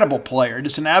incredible player.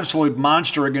 Just an absolute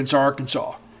monster against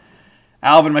Arkansas.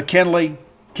 Alvin McKinley,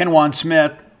 Kenwan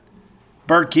Smith,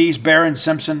 Bert Keys, Barron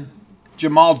Simpson,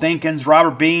 Jamal Dinkins,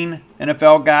 Robert Bean,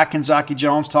 NFL guy. Kenzaki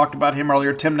Jones, talked about him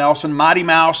earlier. Tim Nelson, Mighty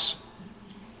Mouse,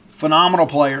 phenomenal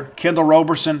player. Kendall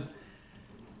Roberson,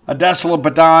 Adesla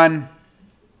Badon.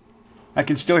 I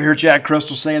can still hear Jack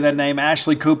Crystal saying that name.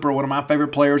 Ashley Cooper, one of my favorite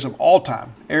players of all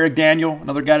time. Eric Daniel,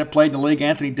 another guy that played in the league.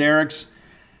 Anthony Derricks,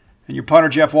 and your punter,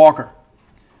 Jeff Walker.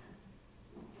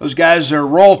 Those guys are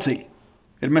royalty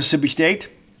at Mississippi State.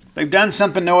 They've done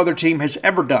something no other team has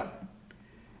ever done.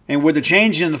 And with the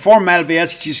change in the format of the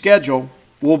SEC schedule,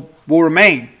 will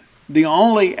remain the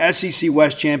only SEC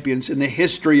West champions in the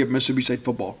history of Mississippi State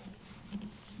football.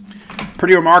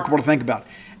 Pretty remarkable to think about.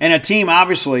 And a team,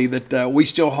 obviously, that we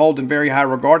still hold in very high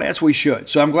regard, as we should.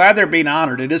 So I'm glad they're being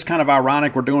honored. It is kind of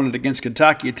ironic we're doing it against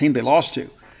Kentucky, a team they lost to.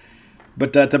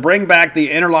 But to bring back the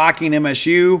interlocking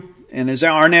MSU, and as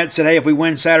Arnett said, hey, if we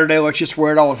win Saturday, let's just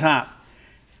wear it all the time.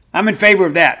 I'm in favor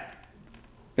of that,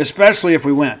 especially if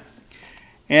we win.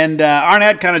 And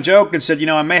Arnett kind of joked and said,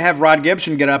 I may have Rod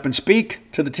Gibson get up and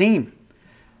speak to the team.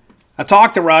 I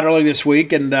talked to Rod earlier this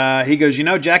week, and he goes,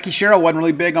 Jackie Sherrill wasn't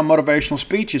really big on motivational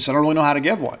speeches, so I don't really know how to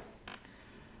give one.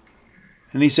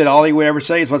 And he said all he would ever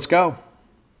say is, let's go.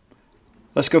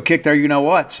 Let's go kick their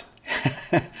you-know-whats.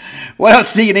 What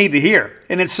else do you need to hear?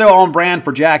 And it's so on brand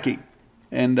for Jackie.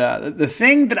 And the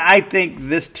thing that I think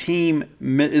this team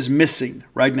is missing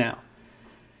right now,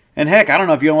 and heck, I don't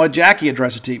know if you want to let Jackie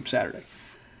address the team Saturday,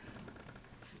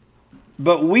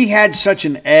 but we had such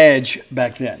an edge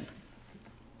back then.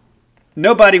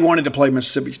 Nobody wanted to play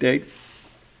Mississippi State.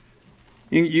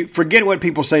 You forget what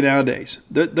people say nowadays.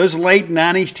 Those late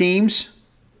 90s teams,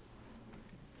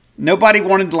 nobody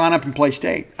wanted to line up and play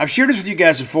State. I've shared this with you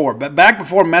guys before, but back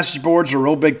before message boards were a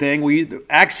real big thing, we used to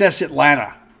Access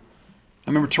Atlanta. I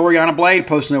remember Toriana Blade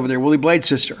posting over there, Willie Blade's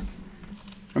sister.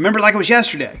 Remember like it was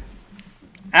yesterday.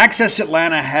 Access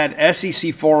Atlanta had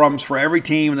SEC forums for every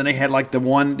team, and then they had like the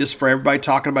one just for everybody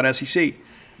talking about SEC.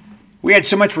 We had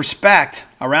so much respect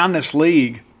around this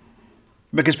league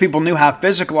because people knew how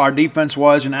physical our defense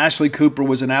was, and Ashley Cooper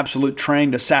was an absolute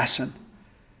trained assassin.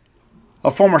 A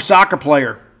former soccer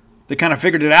player that kind of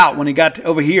figured it out when he got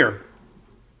over here.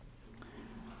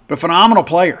 But a phenomenal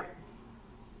player.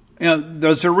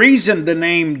 There's a reason the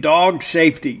name dog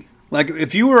safety. Like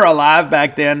if you were alive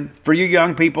back then, for you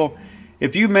young people,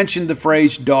 if you mentioned the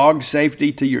phrase dog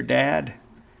safety to your dad,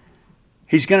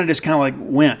 he's going to just kind of like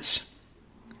wince.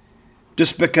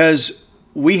 Just because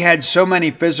we had so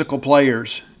many physical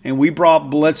players and we brought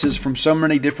blitzes from so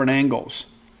many different angles.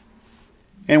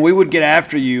 And we would get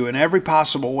after you in every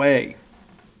possible way.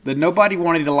 that nobody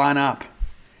wanted to line up.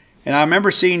 And I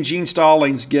remember seeing Gene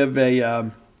Stallings give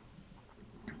a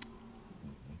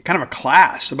kind of a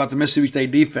class about the Mississippi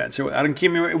State defense. I don't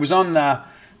remember, it was on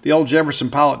the old Jefferson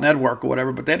Pilot Network or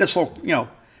whatever, but they had this whole,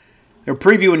 they were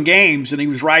previewing games, and he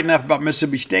was writing up about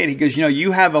Mississippi State. He goes,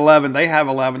 you have 11, they have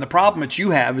 11. The problem that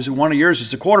you have is that one of yours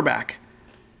is the quarterback.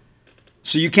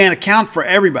 So you can't account for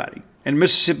everybody. And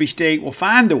Mississippi State will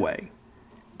find a way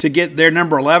to get their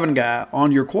number 11 guy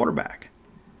on your quarterback.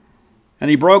 And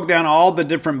he broke down all the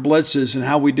different blitzes and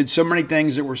how we did so many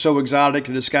things that were so exotic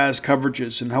to disguise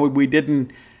coverages, and how we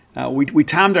didn't, we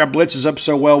timed our blitzes up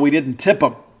so well we didn't tip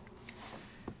them.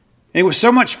 And it was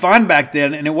so much fun back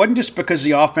then, and it wasn't just because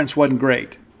the offense wasn't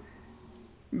great.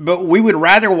 But we would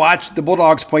rather watch the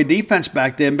Bulldogs play defense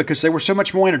back then because they were so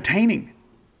much more entertaining.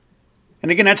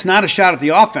 And again, that's not a shot at the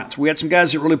offense. We had some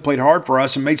guys that really played hard for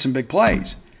us and made some big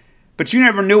plays. But you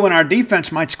never knew when our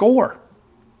defense might score.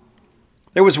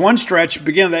 There was one stretch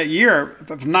beginning of that year,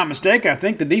 if I'm not mistaken, I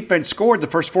think the defense scored the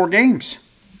first 4 games.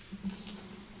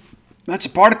 That's a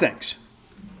part of things.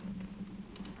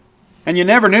 And you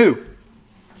never knew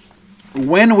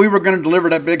when we were going to deliver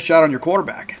that big shot on your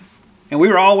quarterback. And we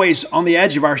were always on the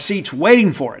edge of our seats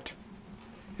waiting for it.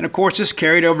 And, of course, this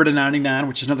carried over to 99,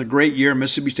 which is another great year in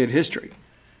Mississippi State history.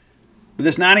 But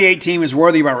this 98 team is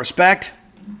worthy of our respect.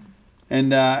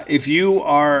 And if you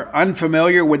are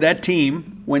unfamiliar with that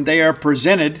team, when they are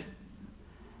presented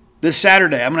this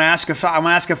Saturday, I'm going to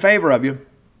ask a favor of you,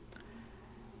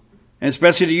 and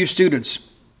especially to you students.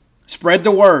 Spread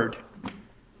the word.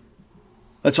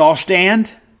 Let's all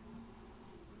stand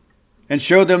and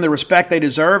show them the respect they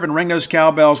deserve and ring those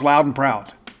cowbells loud and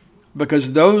proud.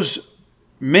 Because those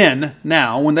men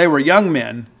now, when they were young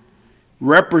men,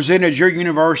 represented your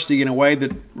university in a way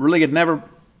that really had never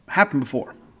happened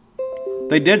before.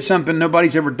 They did something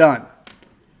nobody's ever done.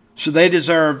 So they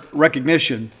deserve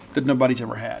recognition that nobody's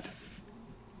ever had.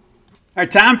 All right,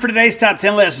 time for today's Top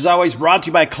 10 list is always brought to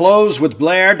you by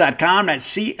closewithblair.com. That's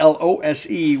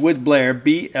C-L-O-S-E with Blair,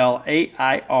 B-L-A-I-R.com.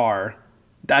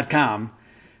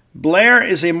 Blair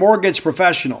is a mortgage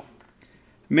professional.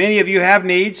 Many of you have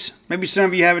needs. Maybe some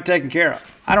of you have it taken care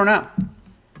of. I don't know.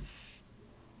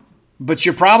 But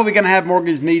you're probably going to have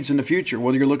mortgage needs in the future,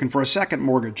 whether you're looking for a second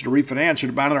mortgage to refinance or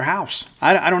to buy another house.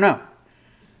 I don't know.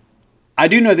 I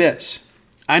do know this.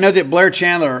 I know that Blair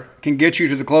Chandler can get you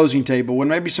to the closing table when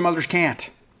maybe some others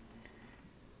can't.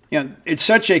 It's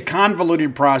such a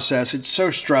convoluted process. It's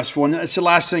so stressful, and it's the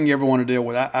last thing you ever want to deal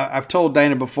with. I've told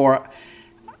Dana before,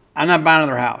 I'm not buying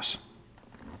another house.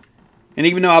 And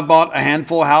even though I've bought a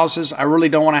handful of houses, I really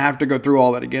don't want to have to go through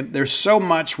all that again. There's so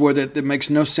much with it that makes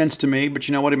no sense to me, but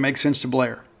you know what? It makes sense to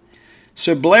Blair.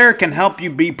 So Blair can help you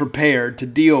be prepared to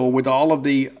deal with all of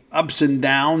the ups and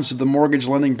downs of the mortgage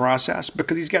lending process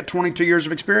because he's got 22 years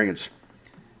of experience.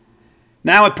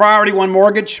 Now with Priority One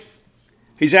Mortgage,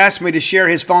 he's asked me to share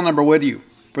his phone number with you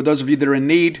for those of you that are in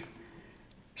need.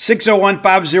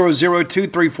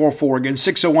 601-500-2344. Again,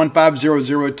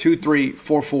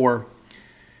 601-500-2344.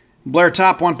 Blair,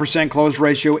 top 1% close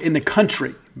ratio in the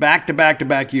country,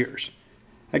 back-to-back-to-back years.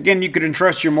 Again, you could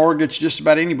entrust your mortgage to just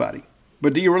about anybody.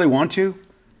 But do you really want to?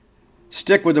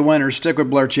 Stick with the winners. Stick with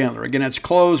Blair Chandler. Again, that's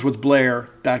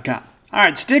closewithblair.com. All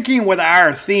right, sticking with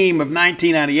our theme of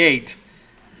 1998,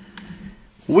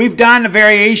 we've done a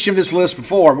variation of this list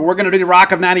before, but we're going to do the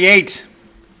Rock of 98.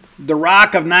 The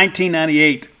Rock of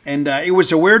 1998. And it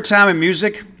was a weird time in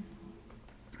music.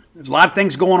 There's a lot of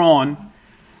things going on.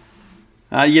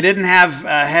 You didn't have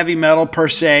heavy metal per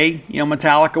se.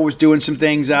 Metallica was doing some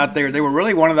things out there. They were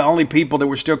really one of the only people that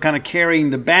were still kind of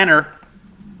carrying the banner.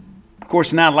 Of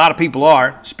course, not a lot of people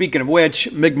are. Speaking of which,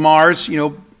 Mick Mars,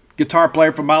 guitar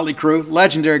player from Motley Crue,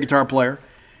 legendary guitar player.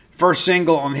 First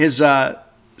single on his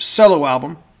solo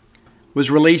album was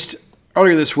released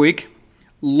earlier this week,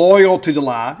 Loyal to the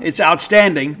Lie. It's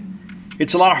outstanding.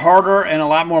 It's a lot harder and a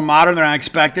lot more modern than I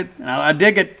expected. And I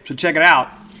dig it, so check it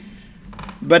out.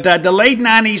 But the late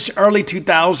 90s, early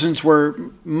 2000s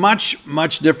were much,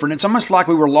 much different. It's almost like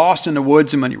we were lost in the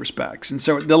woods in many respects. And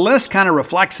so the list kind of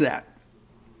reflects that.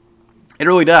 It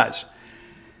really does.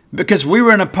 Because we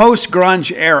were in a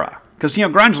post-grunge era. Because,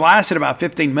 grunge lasted about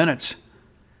 15 minutes.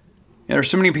 There's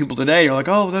so many people today who are like,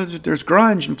 oh, there's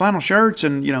grunge and flannel shirts.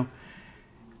 And,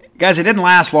 guys, it didn't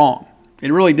last long.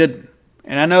 It really didn't.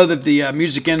 And I know that the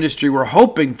music industry were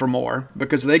hoping for more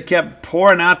because they kept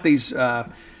pouring out these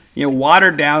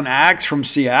watered down acts from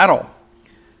Seattle.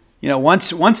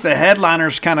 Once the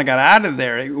headliners kind of got out of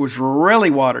there, it was really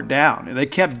watered down. They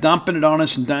kept dumping it on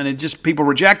us, and people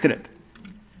rejected it.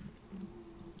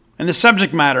 And the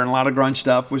subject matter in a lot of grunge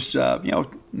stuff was,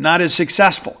 not as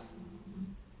successful.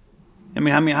 I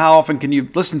mean, how often can you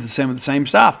listen to the same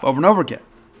stuff over and over again?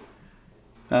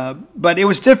 But it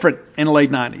was different in the late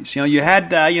 90s. You had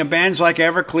bands like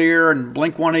Everclear and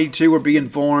Blink-182 were being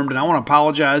formed, and I want to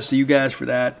apologize to you guys for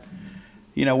that.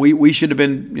 We should have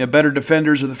been better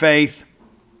defenders of the faith.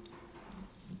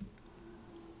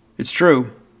 It's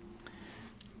true.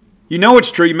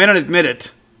 It's true. You may not admit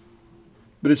it,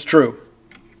 but it's true.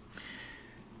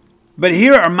 But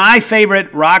here are my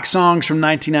favorite rock songs from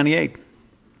 1998.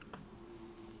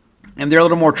 And they're a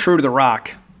little more true to the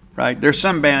rock. Right? There's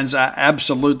some bands I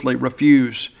absolutely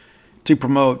refuse to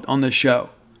promote on this show.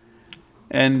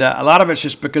 And a lot of it's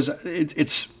just because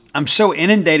I'm so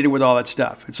inundated with all that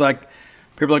stuff. It's like,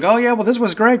 people are like, oh yeah, well this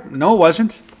was great. No, it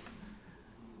wasn't.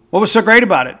 What was so great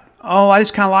about it? Oh, I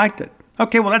just kind of liked it.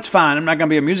 Okay, well that's fine. I'm not going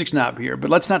to be a music snob here, but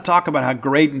let's not talk about how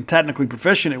great and technically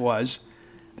proficient it was.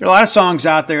 There are a lot of songs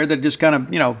out there that just kind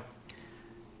of,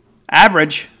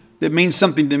 average. That means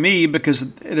something to me because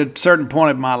at a certain point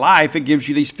of my life, it gives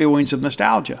you these feelings of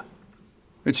nostalgia.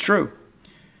 It's true.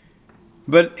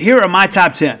 But here are my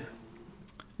top 10.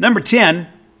 Number 10,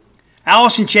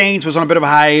 Alice in Chains was on a bit of a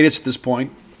hiatus at this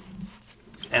point.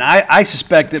 And I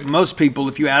suspect that most people,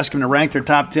 if you ask them to rank their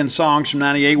top 10 songs from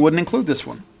 98, wouldn't include this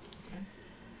one.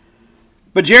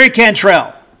 But Jerry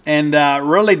Cantrell, and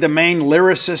really the main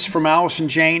lyricist from Alice in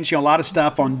Chains, a lot of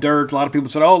stuff on Dirt. A lot of people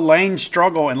said, oh, Lane's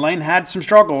struggle. And Lane had some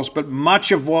struggles, but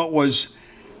much of what was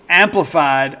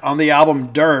amplified on the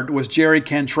album Dirt was Jerry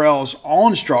Cantrell's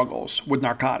own struggles with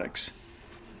narcotics.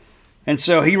 And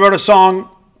so he wrote a song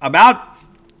about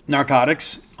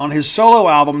narcotics on his solo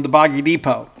album, The Boggy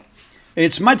Depot.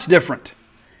 It's much different.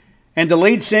 And the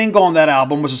lead single on that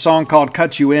album was a song called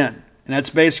Cut You In. And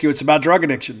that's basically, it's about drug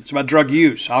addiction. It's about drug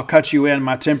use. I'll cut you in,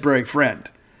 my temporary friend.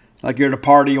 Like you're at a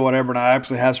party or whatever, and I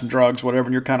actually have some drugs, whatever,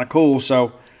 and you're kind of cool,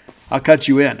 so I'll cut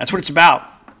you in. That's what it's about.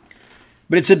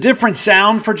 But it's a different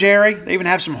sound for Jerry. They even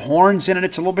have some horns in it.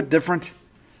 It's a little bit different.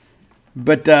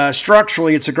 But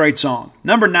structurally, it's a great song.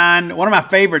 Number 9, one of my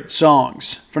favorite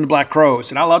songs from the Black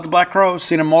Crowes. And I love the Black Crowes.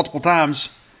 Seen them multiple times.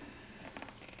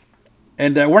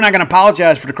 And we're not going to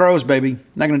apologize for the Crowes, baby.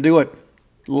 Not going to do it.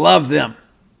 Love them.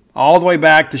 All the way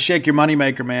back to Shake Your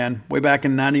Moneymaker, man. Way back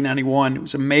in 1991. It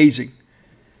was amazing.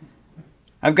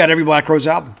 I've got every Black Crowes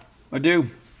album. I do.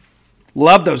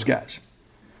 Love those guys.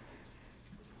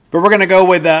 But we're going to go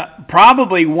with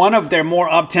probably one of their more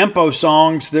up-tempo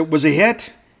songs that was a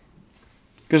hit.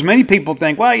 Because many people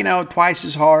think, well, Twice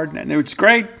as Hard. And it's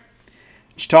great.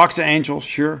 She Talks to Angels.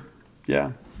 Sure.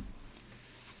 Yeah.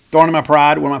 Thorn in My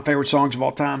Pride. One of my favorite songs of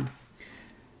all time.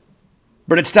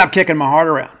 But it stopped kicking my heart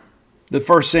around. The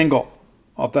first single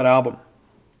off that album.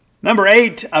 Number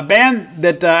 8, a band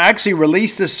that actually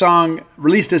released this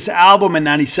album in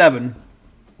 97.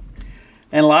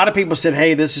 And a lot of people said,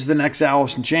 hey, this is the next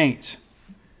Alice in Chains.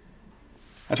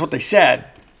 That's what they said.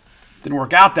 Didn't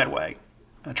work out that way.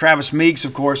 Travis Meeks,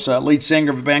 of course, lead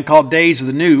singer of a band called Days of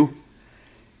the New.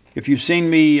 If you've seen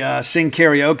me sing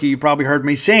karaoke, you probably heard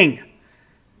me sing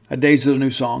a Days of the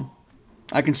New song.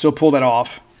 I can still pull that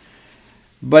off.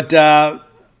 But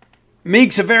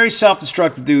Meek's a very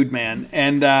self-destructive dude, man.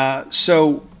 And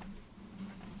so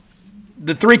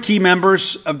the 3 key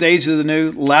members of Days of the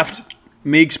New left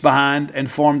Meeks behind and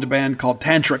formed a band called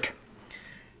Tantric.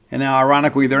 And now,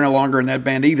 ironically, they're no longer in that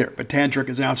band either. But Tantric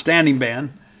is an outstanding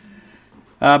band.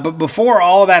 But before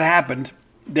all of that happened,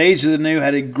 Days of the New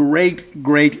had a great,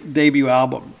 great debut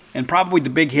album. And probably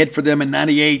the big hit for them in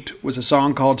 98 was a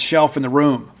song called Shelf in the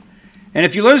Room. And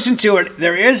if you listen to it,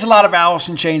 there is a lot of Alice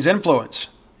in Chains influence.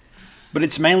 But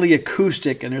it's mainly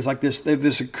acoustic, and there's like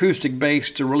this acoustic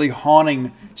bass to really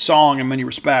haunting song in many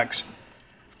respects.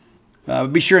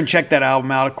 Be sure and check that album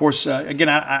out. Of course, again,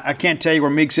 I can't tell you where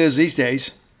Meeks is these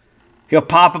days. He'll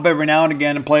pop up every now and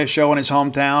again and play a show in his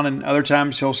hometown, and other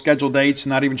times he'll schedule dates and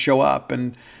not even show up.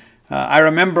 And I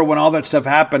remember when all that stuff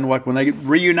happened, like when they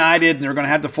reunited and they were going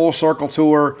to have the Full Circle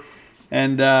tour,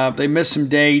 and they missed some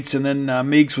dates, and then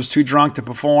Meeks was too drunk to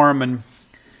perform, and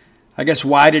I guess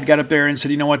Whited got up there and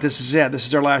said, you know what, this is it. This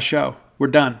is our last show. We're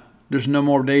done. There's no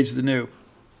more Days of the New.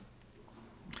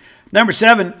 Number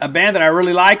 7, a band that I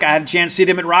really like. I had a chance to see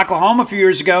them at Rocklahoma a few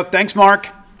years ago. Thanks, Mark.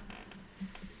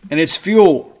 And it's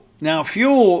Fuel. Now,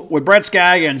 Fuel, with Brett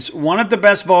Scoggins, one of the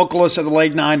best vocalists of the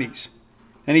late 90s.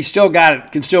 And he still got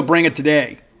it, can still bring it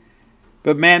today.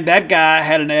 But, man, that guy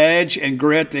had an edge and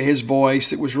grit to his voice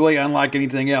that was really unlike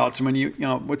anything else. I mean,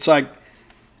 it's like,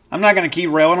 I'm not going to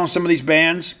keep railing on some of these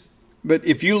bands, but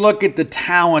if you look at the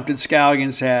talent that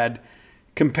Scoggins had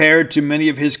compared to many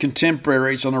of his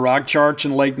contemporaries on the rock charts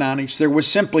in the late 90s, there was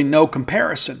simply no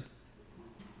comparison.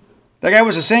 That guy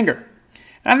was a singer.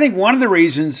 And I think one of the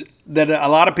reasons that a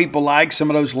lot of people like some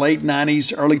of those late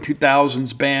 90s, early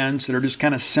 2000s bands that are just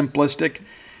kind of simplistic,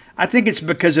 I think it's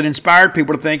because it inspired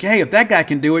people to think, hey, if that guy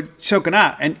can do it, so can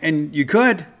I. And you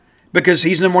could, because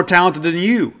he's no more talented than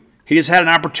you. He just had an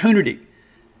opportunity.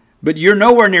 But you're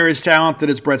nowhere near as talented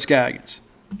as Brett Scallions.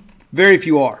 Very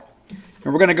few are.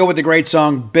 And we're going to go with the great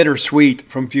song Bittersweet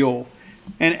from Fuel.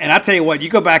 And I tell you what, you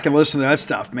go back and listen to that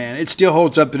stuff, man. It still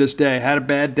holds up to this day. Had a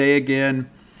Bad Day Again,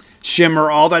 Shimmer,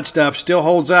 all that stuff still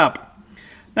holds up.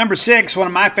 Number 6, one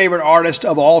of my favorite artists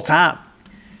of all time.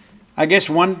 I guess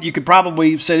you could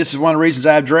probably say this is one of the reasons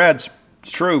I have dreads.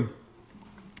 It's true.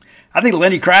 I think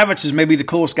Lenny Kravitz is maybe the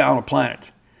coolest guy on the planet.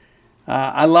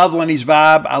 I love Lenny's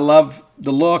vibe. I love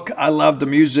the look. I love the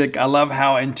music. I love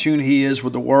how in tune he is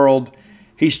with the world.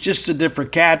 He's just a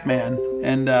different cat, man.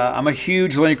 And I'm a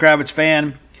huge Lenny Kravitz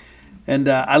fan. And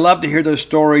I love to hear those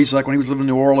stories, like when he was living in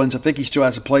New Orleans. I think he still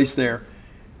has a place there.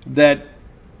 That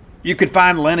you could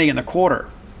find Lenny in the Quarter.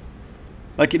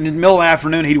 Like in the middle of the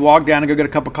afternoon, he'd walk down and go get a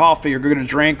cup of coffee or go get a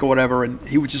drink or whatever, and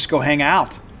he would just go hang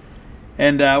out.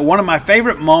 And one of my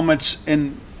favorite moments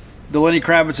in the Lenny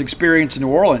Kravitz experience in New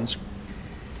Orleans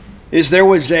is there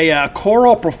was a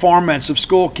choral performance of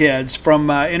school kids from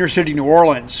inner city New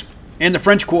Orleans in the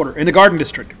French Quarter, in the Garden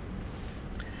District.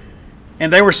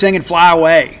 And they were singing Fly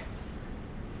Away.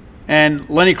 And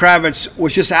Lenny Kravitz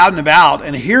was just out and about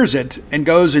and hears it and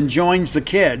goes and joins the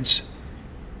kids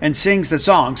and sings the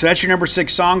song. So that's your number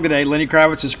 6 song today, Lenny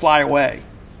Kravitz's Fly Away.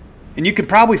 And you could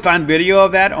probably find video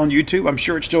of that on YouTube. I'm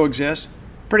sure it still exists.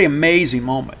 Pretty amazing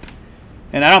moment.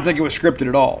 And I don't think it was scripted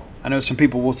at all. I know some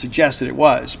people will suggest that it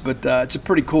was, but it's a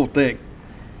pretty cool thing.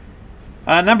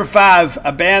 Number 5,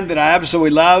 a band that I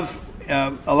absolutely love.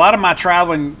 A lot of my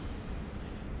traveling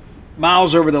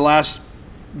miles over the last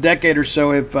decade or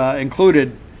so have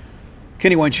included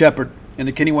Kenny Wayne Shepherd and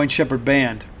the Kenny Wayne Shepherd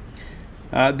Band.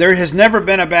 There has never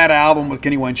been a bad album with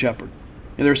Kenny Wayne Shepherd.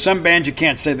 There's some bands you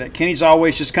can't say that. Kenny's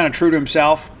always just kind of true to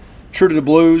himself, true to the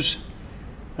blues,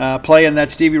 playing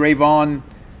that Stevie Ray Vaughan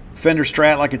Fender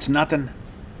Strat like it's nothing.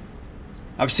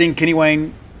 I've seen Kenny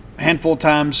Wayne a handful of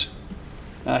times.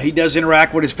 He does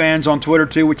interact with his fans on Twitter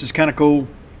too, which is kind of cool.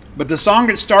 But the song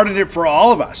that started it for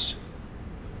all of us,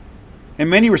 in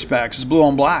many respects, is Blue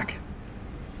on Black.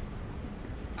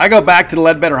 I go back to the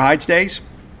Ledbetter Heights days.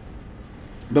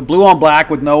 But Blue on Black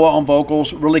with Noah on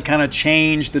vocals really kind of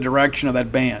changed the direction of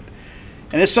that band.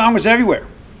 And this song was everywhere.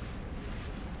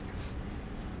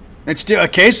 It's still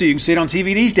occasionally you can see it on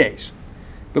TV these days.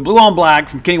 But Blue on Black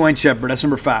from Kenny Wayne Shepherd, that's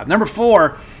number 5. Number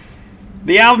 4,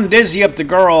 the album Dizzy Up the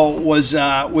Girl was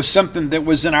something that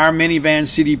was in our minivan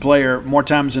CD player more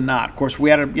times than not. Of course, we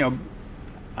had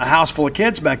a house full of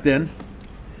kids back then.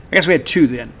 I guess we had 2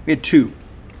 then. We had 2.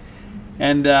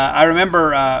 And I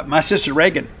remember my sister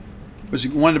Reagan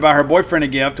wanted to buy her boyfriend a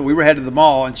gift, and we were headed to the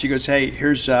mall, and she goes, hey,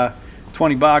 here's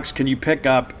 $20. Can you pick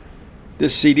up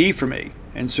this CD for me?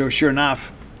 And so sure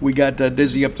enough, we got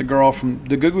Dizzy Up the Girl from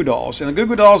the Goo Goo Dolls. And the Goo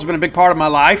Goo Dolls have been a big part of my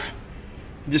life,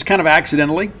 just kind of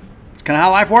accidentally. It's kind of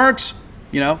how life works,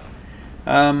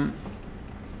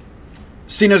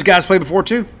 Seen those guys play before,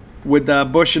 too, with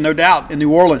Bush and No Doubt in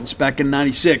New Orleans back in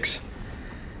 '96.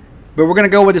 But we're going to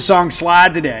go with the song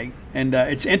Slide today. And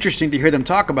it's interesting to hear them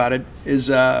talk about it, is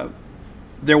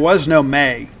there was no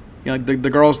May. The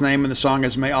girl's name in the song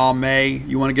is May. Oh, May,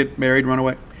 you want to get married, run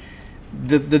away.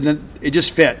 It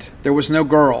just fit. There was no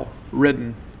girl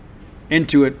written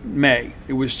into it, May.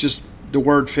 It was just the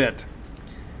word fit.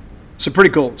 So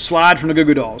pretty cool. Slide from the Goo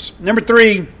Goo Dolls. Number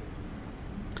 3,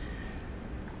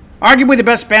 arguably the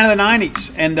best band of the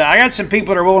 90s. And I got some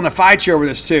people that are willing to fight you over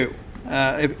this too.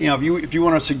 If you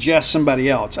want to suggest somebody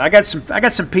else. I got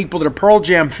some people that are Pearl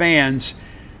Jam fans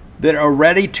that are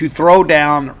ready to throw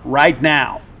down right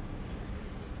now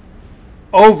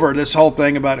over this whole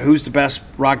thing about who's the best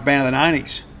rock band of the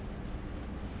 90s.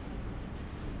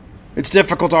 It's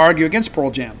difficult to argue against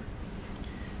Pearl Jam.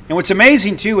 And what's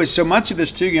amazing, too, is so much of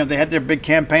this, too, they had their big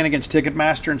campaign against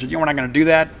Ticketmaster and said, we're not going to do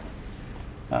that.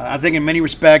 I think in many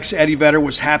respects, Eddie Vedder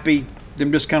was happy,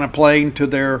 them just kind of playing to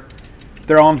their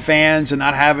own fans and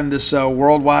not having this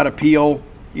worldwide appeal.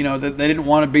 That they didn't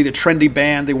want to be the trendy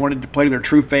band. They wanted to play to their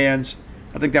true fans.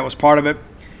 I think that was part of it.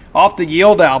 Off the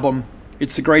Yield album,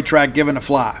 it's the great track, Given to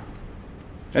Fly.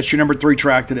 That's your number 3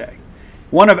 track today.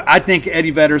 One of, I think,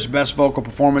 Eddie Vedder's best vocal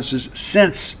performances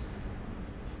since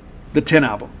the 10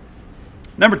 album.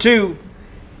 Number 2,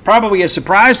 probably a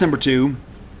surprise number 2,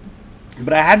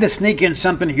 but I had to sneak in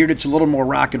something here that's a little more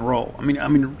rock and roll. I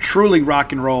mean, truly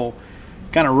rock and roll,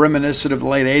 kind of reminiscent of the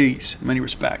late 80s in many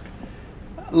respects.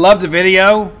 Love the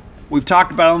video. We've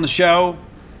talked about it on the show.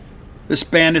 This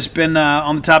band has been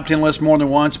on the top 10 list more than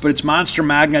once, but it's Monster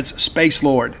Magnet's Space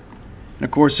Lord. And,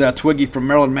 of course, Twiggy from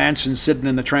Marilyn Manson sitting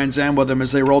in the Trans Am with them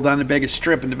as they roll down the Vegas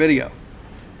Strip in the video.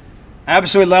 I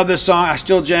absolutely love this song. I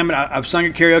still jam it. I've sung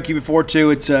it karaoke before,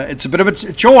 too. It's a bit of a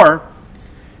chore,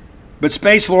 but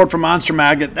Space Lord from Monster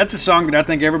Magnet, that's a song that I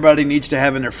think everybody needs to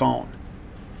have in their phone.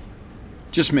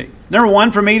 Just me. Number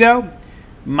one for me, though,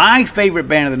 my favorite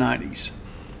band of the 90s.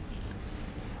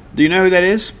 Do you know who that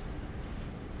is?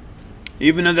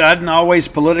 Even though I didn't always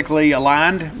politically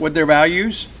aligned with their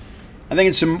values, I think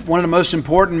it's one of the most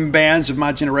important bands of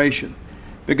my generation.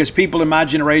 Because people in my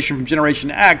generation, from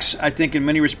Generation X, I think in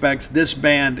many respects, this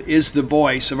band is the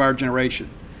voice of our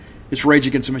generation. It's Rage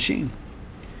Against the Machine.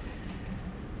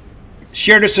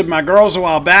 Shared this with my girls a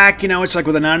while back. You know, it's like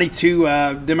with the 92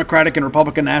 Democratic and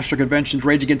Republican National Conventions,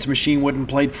 Rage Against the Machine went and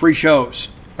played free shows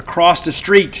across the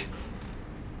street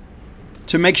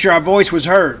to make sure our voice was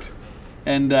heard.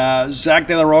 And Zach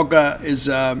De La Rocha is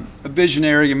a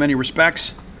visionary in many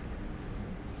respects.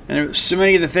 And so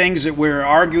many of the things that we're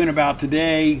arguing about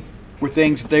today were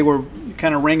things that they were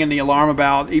kind of ringing the alarm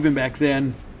about even back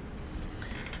then.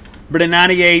 But in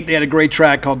 98, they had a great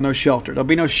track called No Shelter. There'll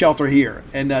be no shelter here.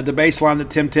 And the bass line that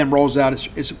Tim Tim rolls out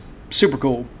is super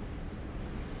cool.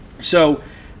 So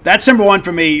that's number one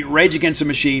for me, Rage Against the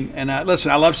Machine. And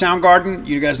listen, I love Soundgarden.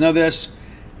 You guys know this.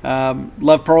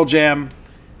 Love Pearl Jam.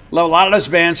 Love a lot of those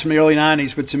bands from the early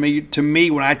 90s, but to me,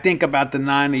 when I think about the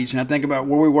 90s and I think about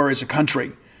where we were as a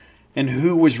country and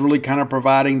who was really kind of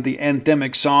providing the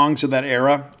anthemic songs of that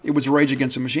era, it was Rage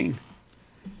Against the Machine.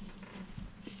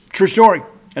 True story.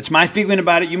 That's my feeling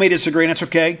about it. You may disagree, and that's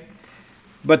okay.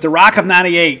 But the Rock of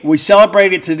 98, we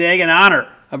celebrate it today in honor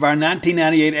of our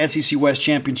 1998 SEC West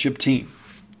Championship team.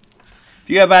 If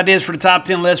you have ideas for the top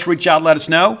 10 list, reach out, let us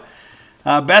know.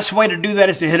 Best way to do that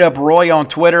is to hit up Roy on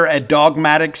Twitter at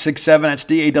Dogmatic67. That's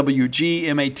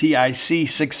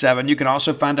DAWGMATIC67. You can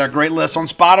also find our great list on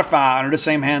Spotify under the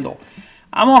same handle.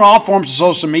 I'm on all forms of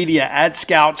social media at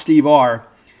Scout Steve R.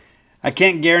 I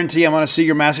can't guarantee I'm going to see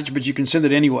your message, but you can send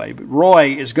it anyway. But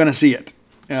Roy is going to see it.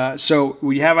 So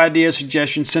when you have ideas,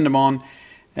 suggestions, send them on.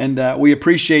 And we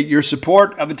appreciate your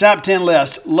support of the top 10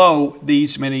 list low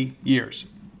these many years.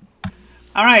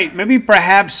 All right, maybe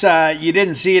perhaps you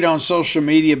didn't see it on social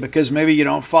media because maybe you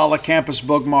don't follow Campus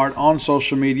Bookmart on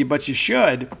social media, but you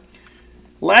should.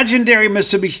 Legendary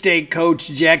Mississippi State coach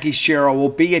Jackie Sherrill will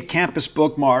be at Campus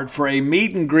Bookmart for a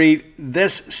meet and greet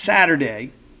this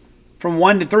Saturday from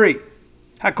 1 to 3.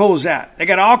 How cool is that? They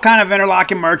got all kind of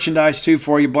interlocking merchandise, too,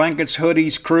 for you. Blankets,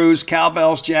 hoodies, crews,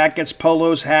 cowbells, jackets,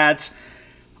 polos, hats,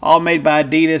 all made by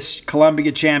Adidas,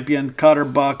 Columbia Champion, Cutter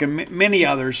Buck, and many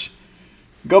others.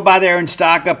 Go by there and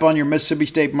stock up on your Mississippi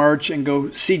State merch and go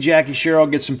see Jackie Sherrill,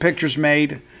 get some pictures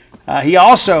made. He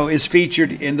also is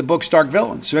featured in the book Stark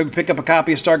Villains. So maybe pick up a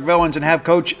copy of Stark Villains and have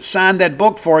Coach sign that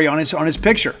book for you on his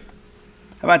picture.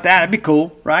 How about that? That'd be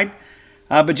cool, right?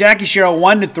 But Jackie Sherrill,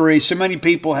 1 to 3. So many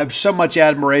people have so much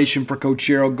admiration for Coach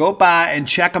Sherrill. Go by and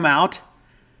check him out.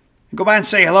 Go by and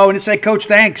say hello and say, Coach,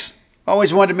 thanks.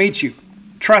 Always wanted to meet you.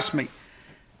 Trust me.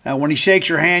 When he shakes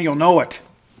your hand, you'll know it.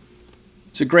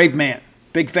 He's a great man.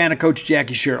 Big fan of Coach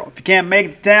Jackie Sherrill. If you can't make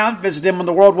it to town, visit him on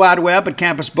the World Wide Web at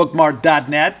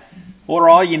campusbookmart.net. Order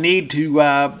all you need to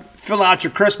fill out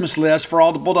your Christmas list for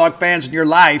all the Bulldog fans in your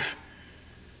life.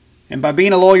 And by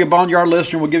being a loyal Boneyard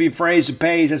listener, we'll give you a phrase that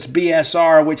pays. That's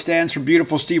BSR, which stands for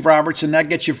Beautiful Steve Robertson. That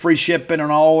gets you free shipping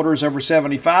on all orders over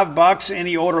 $75.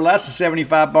 Any order less than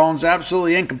 75 bones,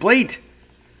 absolutely incomplete.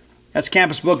 That's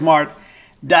campusbookmart.net.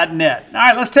 All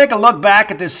right, let's take a look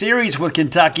back at this series with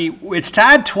Kentucky. It's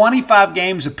tied 25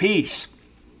 games apiece.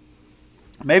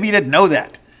 Maybe you didn't know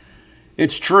that.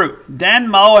 It's true. Dan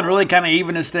Mullen really kind of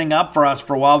evened this thing up for us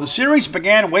for a while. The series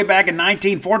began way back in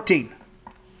 1914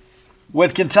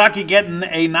 with Kentucky getting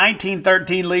a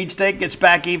 19-13 lead. State gets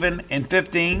back even in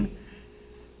 15.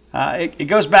 It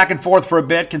goes back and forth for a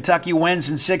bit. Kentucky wins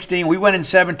in 16. We win in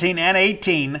 17 and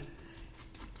 18.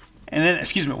 And then,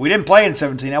 we didn't play in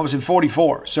 17. That was in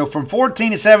 44. So from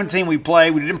 14 to 17 we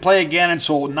played. We didn't play again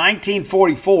until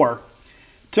 1944.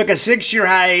 Took a 6-year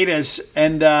hiatus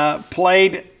and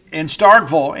played in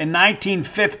Starkville in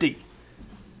 1950.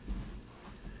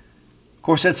 Of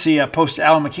course, that's the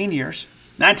post-Alan McKean years.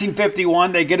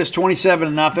 1951, they get us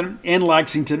 27-0 in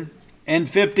Lexington. In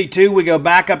 52, we go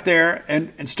back up there in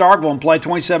Starkville and play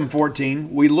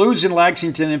 27-14. We lose in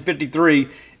Lexington in 53.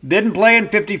 Didn't play in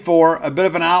 54, a bit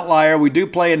of an outlier. We do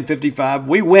play in 55.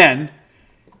 We win.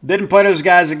 Didn't play those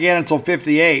guys again until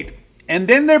 58. And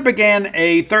then there began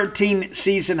a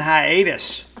 13-season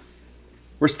hiatus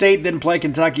where State didn't play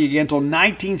Kentucky again until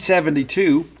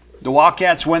 1972. The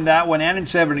Wildcats win that one, and in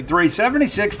 73.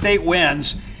 76 State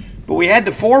wins, but we had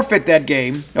to forfeit that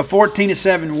game, a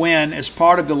 14-7 win, as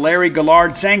part of the Larry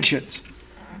Gillard sanctions.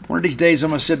 One of these days I'm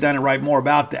going to sit down and write more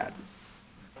about that.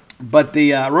 But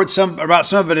I wrote about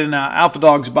some of it in Alpha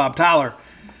Dog's Bob Tyler.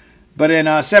 But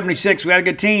in 76, we had a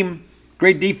good team,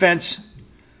 great defense.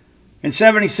 In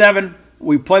 77,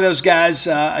 we play those guys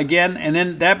again, and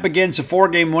then that begins a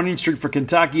 4-game winning streak for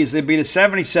Kentucky as they beat us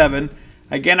 77.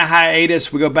 Again, a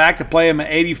hiatus. We go back to play them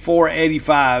at 84,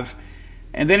 85.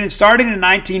 And then starting in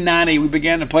 1990, we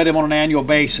began to play them on an annual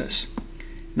basis.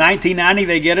 1990,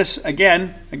 they get us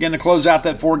again to close out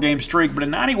that 4-game streak. But in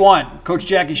 91, Coach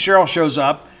Jackie Sherrill shows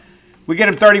up. We get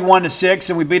him 31-6,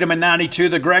 and we beat him in 92,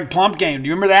 the Greg Plump game. Do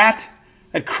you remember that?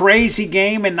 That crazy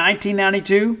game in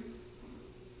 1992?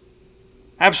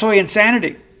 Absolutely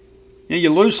insanity. You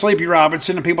lose Sleepy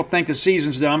Robinson, and people think the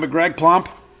season's done, but Greg Plump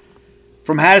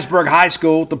from Hattiesburg High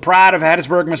School, the pride of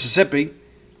Hattiesburg, Mississippi,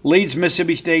 leads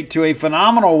Mississippi State to a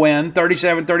phenomenal win,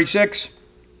 37-36.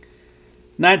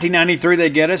 1993 they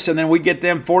get us, and then we get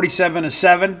them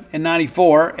 47-7 in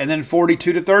 94, and then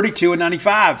 42-32 in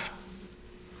 95.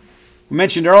 We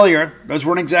mentioned earlier, those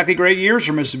weren't exactly great years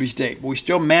for Mississippi State, but we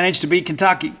still managed to beat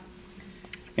Kentucky.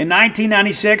 In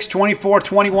 1996,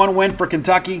 24-21 win for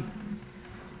Kentucky.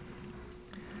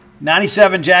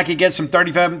 97, Jackie gets them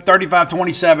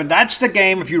 35-27. That's the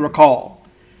game, if you recall.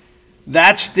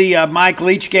 That's the Mike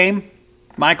Leach game.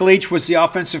 Mike Leach was the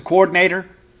offensive coordinator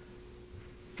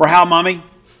for Hal Mumme.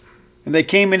 And they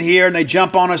came in here and they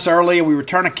jump on us early, and we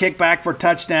return a kickback for a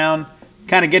touchdown,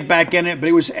 kind of get back in it. But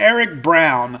it was Eric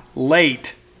Brown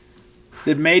late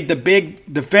that made the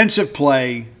big defensive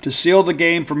play to seal the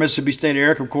game for Mississippi State.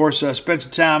 Eric, of course, spent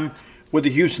some time with the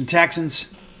Houston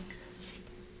Texans.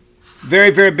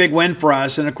 Very, very big win for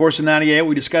us. And, of course, in 98,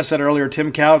 we discussed that earlier,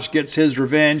 Tim Couch gets his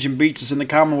revenge and beats us in the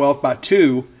Commonwealth by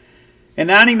 2. In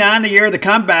 99, the year of the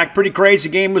comeback, pretty crazy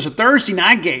game, was a Thursday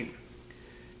night game.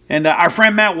 And our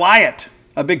friend Matt Wyatt,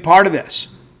 a big part of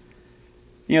this.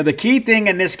 You know, the key thing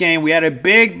in this game, we had a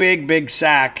big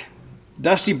sack.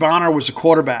 Dusty Bonner was the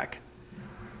quarterback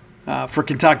for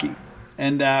Kentucky.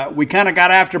 And we kind of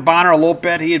got after Bonner a little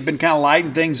bit. He had been kind of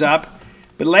lighting things up.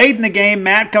 But late in the game,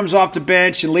 Matt comes off the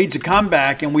bench and leads a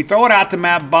comeback. And we throw it out to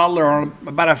Matt Butler on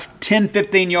about a 10,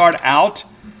 15-yard out.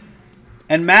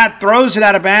 And Matt throws it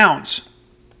out of bounds,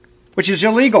 which is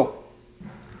illegal.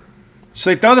 So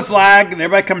they throw the flag, and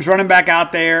everybody comes running back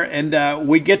out there. And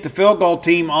we get the field goal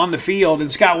team on the field.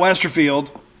 And Scott Westerfield,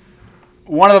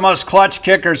 one of the most clutch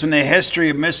kickers in the history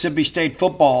of Mississippi State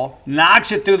football,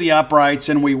 knocks it through the uprights,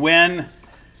 and we win.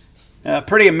 A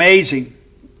pretty amazing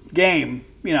game.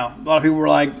 You know, a lot of people were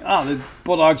like, oh, the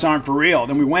Bulldogs aren't for real.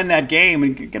 Then we win that game,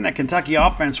 and again, that Kentucky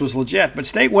offense was legit. But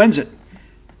State wins it.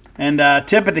 And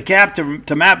tip at the cap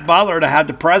to Matt Butler to have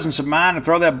the presence of mind to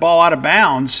throw that ball out of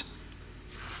bounds.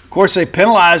 Of course, they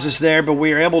penalized us there, but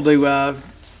we were able to,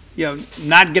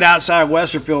 not get outside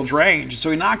Westerfield's range. So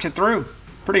he knocks it through.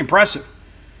 Pretty impressive.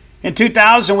 In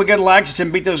 2000, we go to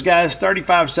Lexington, beat those guys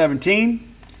 35-17.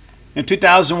 In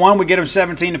 2001, we get them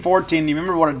 17-14. You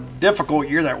remember what a difficult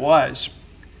year that was.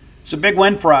 It's a big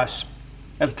win for us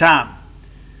at the time.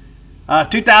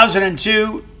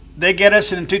 2002, they get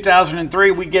us, and in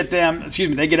 2003, we get them.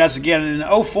 They get us again. And in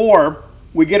 2004,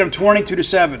 we get them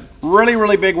 22-7. Really,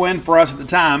 really big win for us at the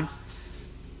time.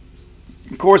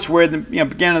 Of course, we're at the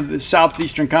beginning of the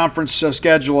Southeastern Conference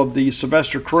schedule of the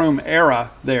Sylvester Croom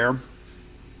era there.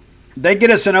 They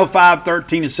get us in 2005,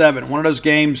 13-7. One of those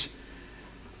games.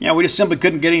 We just simply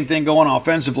couldn't get anything going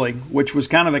offensively, which was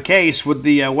kind of the case with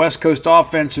the West Coast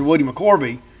offense and Woody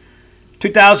McCorvey.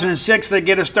 2006, they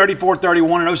get us 34-31. In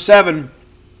 2007,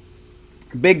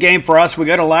 big game for us. We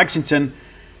go to Lexington.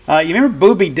 You remember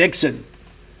Booby Dixon?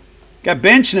 Got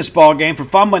benched in this ball game for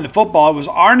fumbling the football. It was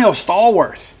Arnell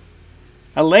Stallworth,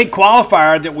 a late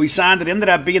qualifier that we signed that ended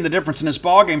up being the difference in this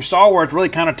ball game. Stallworth really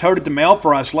kind of toted the mail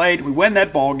for us late. We win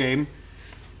that ball game.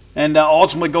 And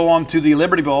ultimately go on to the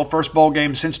Liberty Bowl, first bowl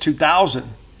game since 2000.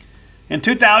 In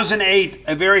 2008,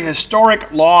 a very historic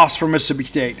loss for Mississippi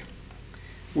State.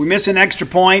 We miss an extra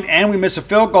point, and we miss a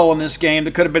field goal in this game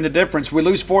that could have been the difference. We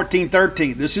lose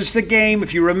 14-13. This is the game,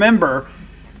 if you remember,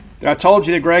 that I told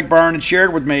you that Greg Byrne had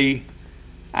shared with me.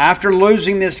 After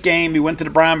losing this game, he went to the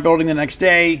Brown Building the next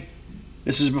day.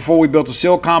 This is before we built a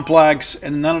SEAL complex,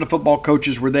 and none of the football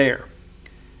coaches were there.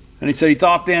 And he said he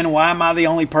thought then, why am I the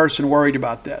only person worried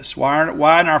about this? Why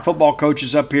aren't our football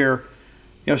coaches up here,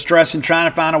 stressing, trying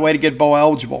to find a way to get bowl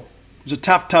eligible? It was a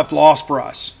tough loss for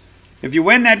us. If you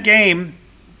win that game,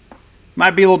 it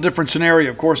might be a little different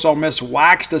scenario. Of course, Ole Miss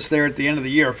waxed us there at the end of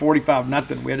the year,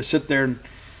 45-0. We had to sit there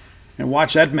and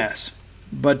watch that mess.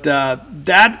 But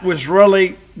that was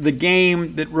really the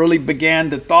game that really began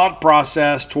the thought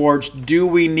process towards, do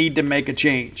we need to make a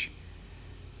change?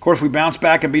 Of course, we bounced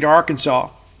back and beat Arkansas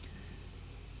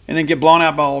and then get blown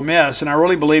out by Ole Miss. And I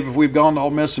really believe if we've gone to Ole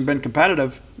Miss and been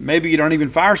competitive, maybe you don't even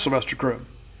fire Sylvester Croom.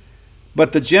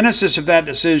 But the genesis of that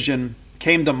decision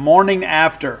came the morning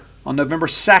after, on November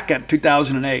 2nd,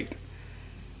 2008.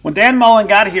 When Dan Mullen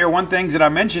got here, one thing that I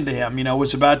mentioned to him,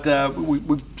 was about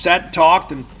we sat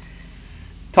and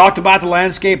talked about the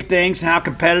landscape of things and how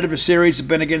competitive a series had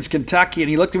been against Kentucky. And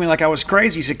he looked at me like I was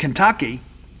crazy. He said, Kentucky?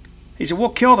 He said, we'll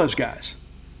kill those guys.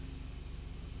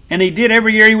 And he did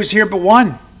every year he was here but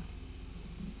one.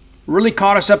 Really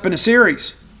caught us up in the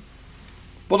series.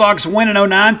 Bulldogs win in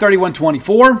 09,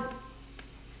 31-24.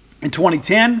 In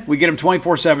 2010, we get them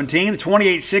 24-17,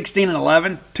 28-16 and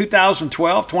 11,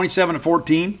 2012,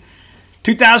 27-14,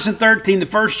 2013, the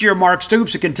first year of Mark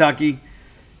Stoops at Kentucky.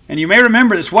 And you may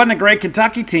remember this wasn't a great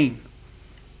Kentucky team,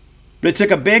 but it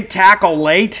took a big tackle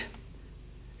late.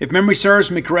 If memory serves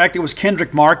me correct, it was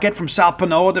Kendrick Market from South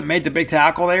Panola that made the big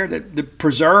tackle there that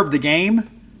preserved the game.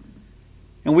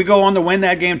 And we go on to win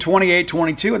that game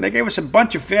 28-22, and they gave us a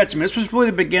bunch of fits. I mean, this was really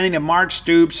the beginning of Mark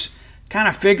Stoops kind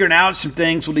of figuring out some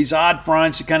things with these odd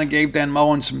fronts that kind of gave Dan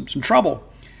Mullen some trouble.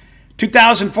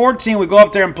 2014, we go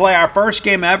up there and play our first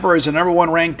game ever as a number one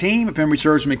ranked team, if memory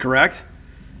serves me correct.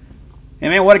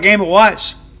 And man, what a game it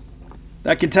was.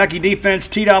 That Kentucky defense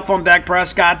teed off on Dak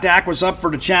Prescott. Dak was up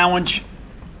for the challenge.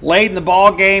 Late in the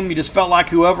ball game, you just felt like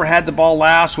whoever had the ball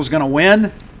last was going to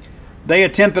win. They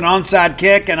attempt an onside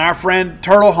kick, and our friend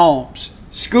Turtle Holmes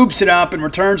scoops it up and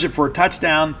returns it for a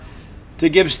touchdown to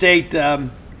give State a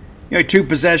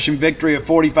two-possession victory of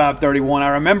 45-31. I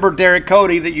remember Derek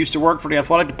Cody that used to work for the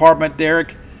athletic department.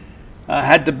 Derek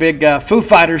had the big Foo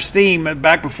Fighters theme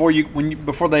back before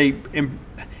they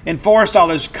enforced all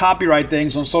those copyright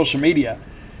things on social media.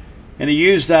 And he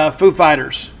used Foo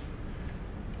Fighters.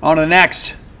 On to the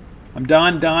next. I'm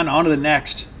done, on to the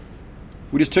next.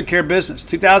 We just took care of business.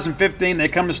 2015, they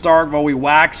come to Starkville. We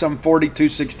whack some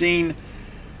 42-16.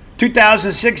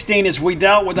 2016 is we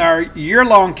dealt with our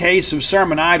year-long case of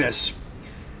sermonitis.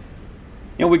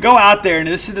 We go out there, and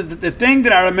this is the thing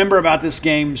that I remember about this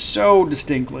game so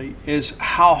distinctly is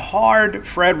how hard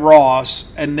Fred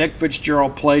Ross and Nick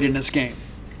Fitzgerald played in this game.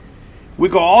 We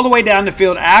go all the way down the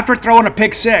field after throwing a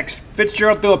pick six.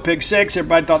 Fitzgerald threw a pick six.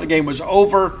 Everybody thought the game was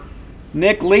over.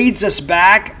 Nick leads us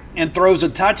back and throws a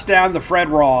touchdown to Fred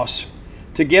Ross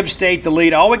to give State the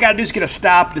lead. All we got to do is get a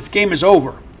stop. This game is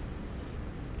over.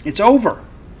 It's over.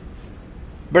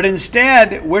 But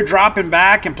instead, we're dropping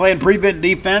back and playing prevent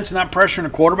defense, not pressuring the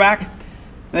quarterback.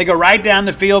 They go right down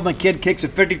the field, and the kid kicks a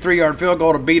 53-yard field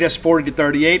goal to beat us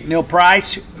 40-38. Neil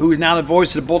Price, who is now the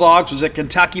voice of the Bulldogs, was at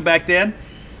Kentucky back then.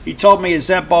 He told me as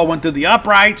that ball went through the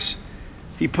uprights,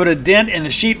 he put a dent in the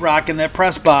sheetrock in that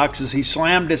press box as he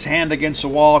slammed his hand against the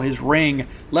wall, and his ring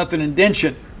left an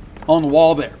indention on the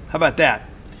wall there. How about that?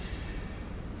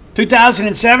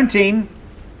 2017,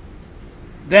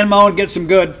 Dan Mullen gets some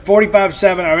good,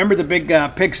 45-7. I remember the big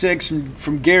pick six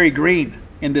from Gary Green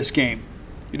in this game.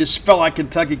 It just felt like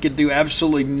Kentucky could do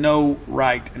absolutely no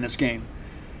right in this game.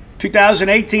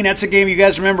 2018, that's a game you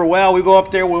guys remember well. We go up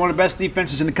there, we're one of the best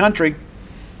defenses in the country,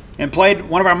 and played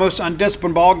one of our most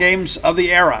undisciplined ball games of the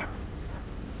era.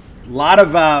 A lot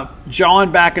of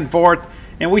jawing back and forth,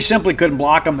 and we simply couldn't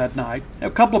block them that night. A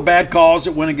couple of bad calls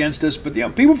that went against us, but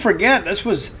people forget this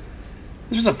was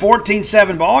a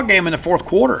 14-7 ball game in the fourth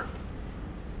quarter.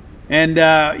 And,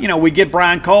 we get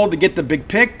Brian Cole to get the big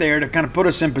pick there to kind of put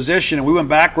us in position, and we went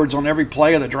backwards on every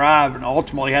play of the drive and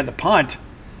ultimately had the punt.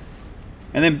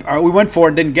 And then we went for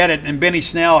it and didn't get it, and Benny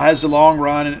Snell has the long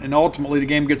run, and ultimately the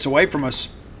game gets away from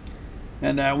us.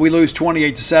 And we lose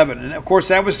 28-7. And, of course,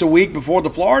 that was the week before the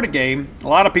Florida game. A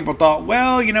lot of people thought,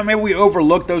 well, maybe we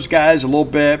overlooked those guys a little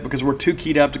bit because we're too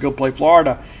keyed up to go play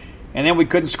Florida. And then we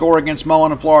couldn't score against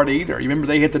Mullen and Florida either. You remember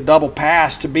they hit the double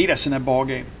pass to beat us in that ball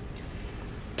game.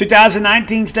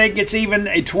 2019, State gets even,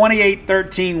 a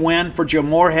 28-13 win for Joe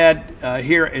Moorhead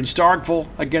here in Starkville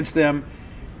against them.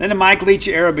 Then the Mike Leach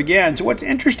era begins. What's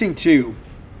interesting, too,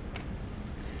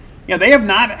 they have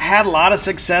not had a lot of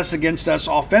success against us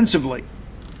offensively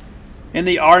in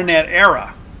the Arnett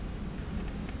era.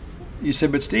 You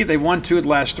said, but Steve, they won 2 of the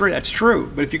last 3. That's true.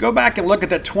 But if you go back and look at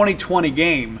that 2020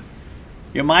 game,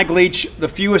 Mike Leach, the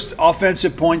fewest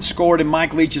offensive points scored in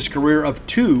Mike Leach's career of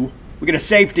 2. We get a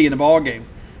safety in the ball game.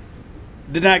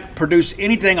 Did not produce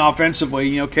anything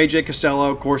offensively. KJ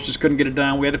Costello, of course, just couldn't get it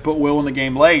done. We had to put Will in the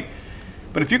game late.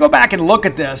 But if you go back and look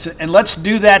at this, and let's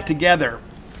do that together,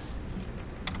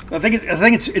 I think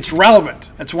it's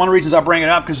relevant. That's one of the reasons I bring it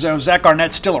up, because Zach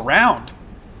Arnett's still around.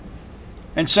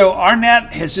 And so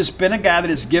Arnett has just been a guy that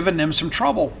has given them some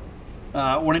trouble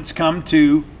when it's come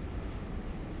to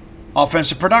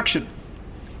offensive production.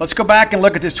 Let's go back and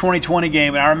look at this 2020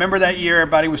 game. And I remember that year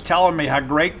everybody was telling me how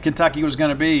great Kentucky was going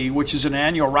to be, which is an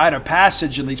annual rite of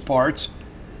passage in these parts.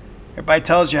 Everybody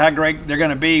tells you how great they're going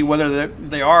to be, whether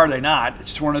they are or they're not.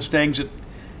 It's one of those things that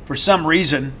for some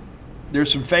reason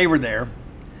there's some favor there.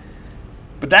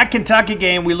 But that Kentucky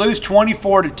game, we lose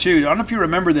 24-2. I don't know if you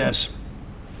remember this.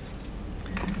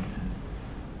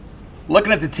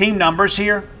 Looking at the team numbers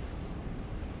here,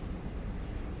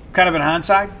 kind of in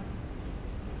hindsight,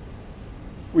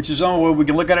 which is the only way we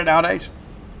can look at it nowadays.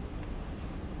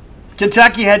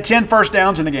 Kentucky had 10 first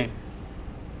downs in the game.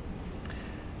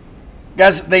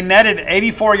 Guys, they netted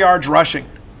 84 yards rushing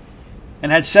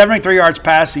and had 73 yards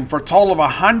passing for a total of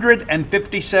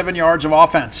 157 yards of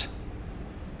offense.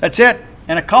 That's it.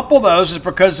 And a couple of those is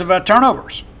because of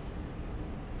turnovers.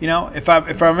 You know, if I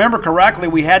remember correctly,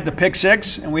 we had the pick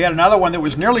six, and we had another one that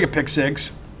was nearly a pick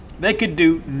six. They could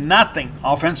do nothing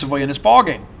offensively in this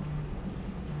ballgame.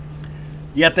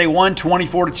 Yet they won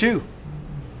 24-2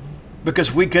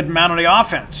 because we couldn't mount on the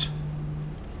offense.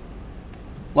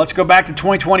 Let's go back to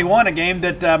 2021, a game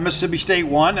that Mississippi State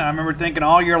won. And I remember thinking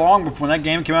all year long before that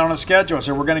game came out on the schedule, I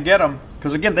said, we're going to get them.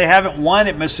 Because, again, they haven't won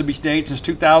at Mississippi State since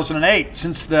 2008,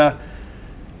 since the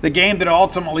game that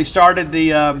ultimately started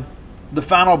the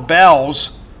final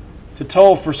bells to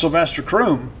toll for Sylvester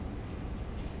Croom.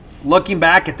 Looking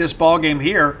back at this ball game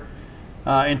here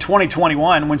in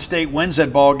 2021, when State wins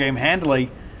that ball game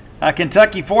handily,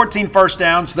 Kentucky 14 first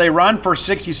downs. They run for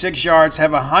 66 yards,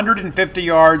 have 150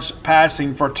 yards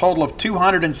passing for a total of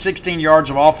 216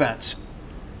 yards of offense.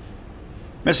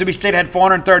 Mississippi State had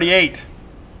 438,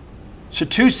 so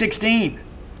 216.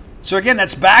 So again,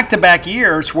 that's back-to-back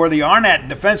years where the Arnett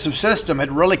defensive system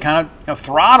had really kind of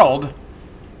throttled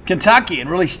Kentucky and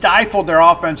really stifled their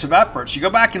offensive efforts. You go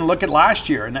back and look at last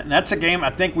year, and that's a game I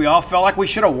think we all felt like we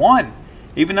should have won.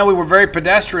 Even though we were very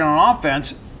pedestrian on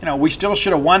offense, you know, we still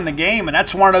should have won the game. And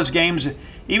that's one of those games,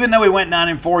 even though we went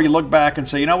 9-4, you look back and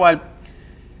say, you know what?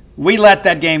 We let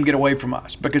that game get away from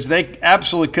us because they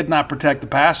absolutely could not protect the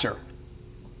passer.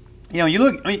 You know,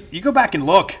 you go back and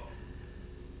look.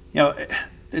 You know,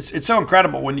 it's so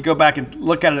incredible when you go back and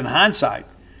look at it in hindsight.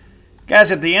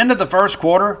 Guys, at the end of the first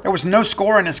quarter, there was no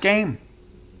score in this game.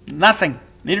 Nothing.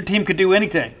 Neither team could do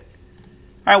anything.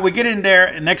 All right, we get in there,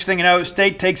 and next thing you know,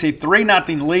 State takes a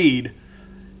 3-0 lead.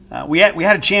 We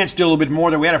had a chance to do a little bit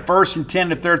more there. We had a 1st and 10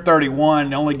 to 3rd 31,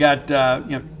 and only got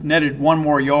netted one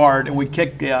more yard, and we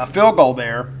kicked a field goal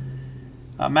there.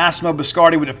 Massimo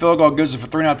Biscardi with a field goal gives us a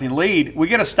 3-0 lead. We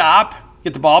get a stop,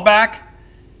 get the ball back,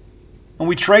 and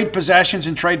we trade possessions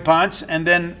and trade punts, and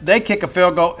then they kick a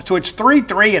field goal. So it's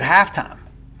 3-3 at halftime.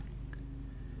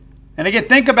 And again,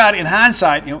 think about it in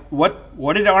hindsight, you know,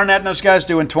 what did Arnett and those guys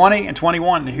do in 20 and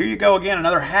 21? And here you go again,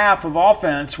 another half of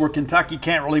offense where Kentucky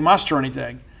can't really muster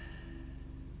anything.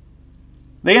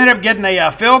 They ended up getting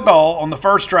a field goal on the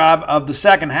first drive of the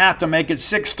second half to make it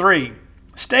 6-3.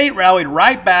 State rallied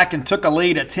right back and took a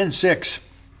lead at 10-6.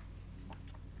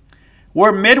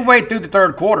 We're midway through the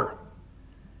third quarter.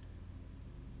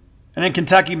 And then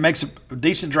Kentucky makes a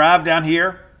decent drive down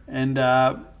here and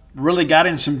really got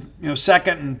in some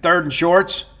second and third and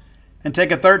shorts and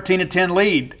take a 13-10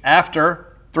 lead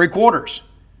after 3 quarters.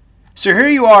 So here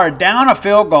you are down a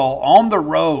field goal on the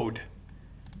road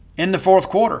in the fourth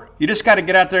quarter. You just got to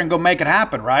get out there and go make it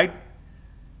happen, right?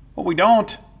 Well, we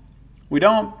don't.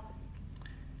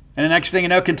 And the next thing you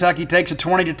know, Kentucky takes a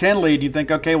 20-10 lead. You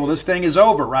think, okay, well, this thing is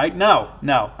over, right?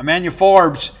 No. Emmanuel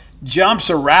Forbes jumps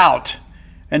a route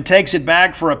and takes it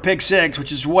back for a pick six,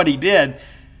 which is what he did.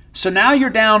 So now you're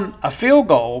down a field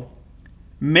goal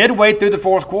midway through the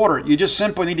fourth quarter. You just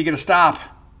simply need to get a stop.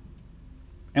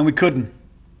 And we couldn't.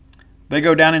 They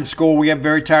go down and score. We have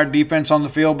very tired defense on the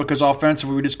field because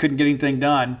offensively we just couldn't get anything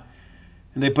done.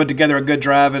 And they put together a good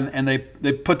drive, and they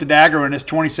put the dagger in us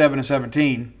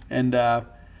 27-17. And,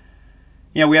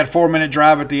 we had a 4-minute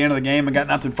drive at the end of the game and got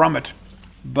nothing from it.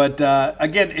 But,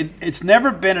 again, it's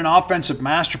never been an offensive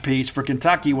masterpiece for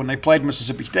Kentucky when they played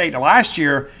Mississippi State. Now, last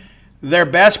year, their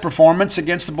best performance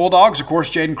against the Bulldogs, of course,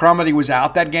 Jaden Crumedy was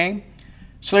out that game.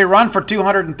 So they run for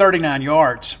 239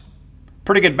 yards.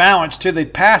 Pretty good balance, too. They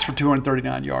passed for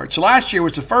 239 yards. So last year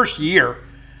was the first year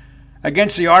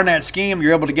against the Arnett scheme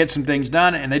you're able to get some things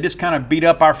done, and they just kind of beat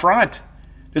up our front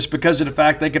just because of the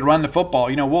fact they could run the football.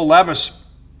 Will Levis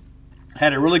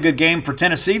had a really good game for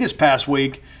Tennessee this past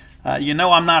week.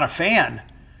 I'm not a fan.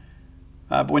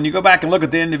 But when you go back and look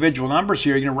at the individual numbers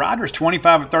here, Rogers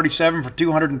 25 of 37 for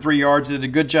 203 yards, did a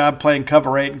good job playing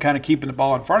cover 8 and kind of keeping the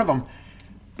ball in front of him.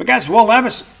 But guys, Will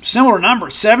Levis, similar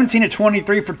numbers, 17 of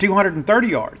 23 for 230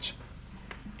 yards.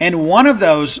 And one of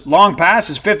those long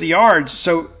passes, 50 yards.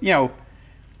 So,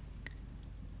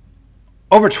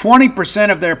 over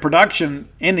 20% of their production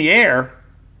in the air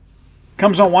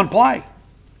comes on one play.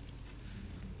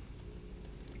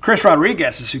 Chris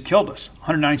Rodriguez is who killed us,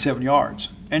 197 yards.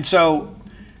 And so,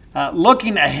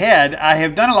 looking ahead, I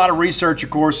have done a lot of research,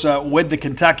 of course, with the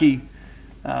Kentucky,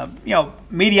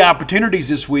 media opportunities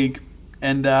this week.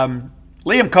 And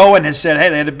Liam Cohen has said, hey,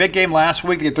 they had a big game last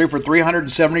week. They threw for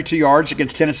 372 yards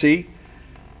against Tennessee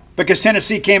because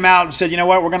Tennessee came out and said, you know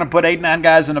what, we're going to put 8-9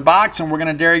 guys in the box and we're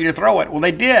going to dare you to throw it. Well,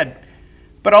 they did.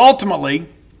 But ultimately,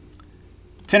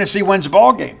 Tennessee wins the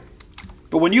ball game.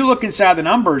 But when you look inside the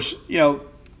numbers,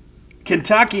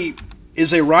 Kentucky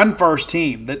is a run-first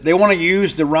team. They want to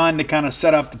use the run to kind of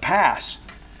set up the pass.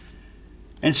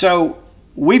 And so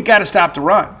we've got to stop the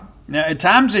run. Now, at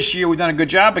times this year, we've done a good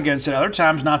job against it. Other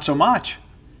times, not so much.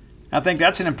 I think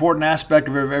that's an important aspect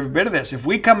of every bit of this. If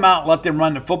we come out and let them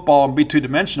run the football and be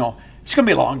two-dimensional, it's going to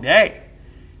be a long day.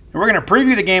 And we're going to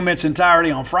preview the game in its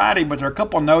entirety on Friday, but there are a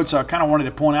couple of notes I kind of wanted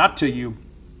to point out to you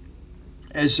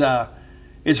as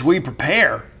we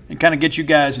prepare and kind of get you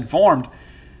guys informed.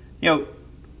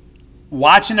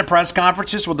 Watching the press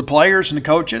conferences with the players and the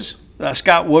coaches,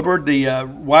 Scott Woodward, the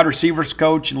wide receivers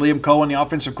coach, and Liam Cohen, the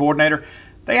offensive coordinator,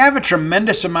 they have a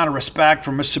tremendous amount of respect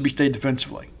for Mississippi State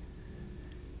defensively.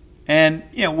 And,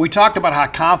 we talked about how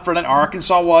confident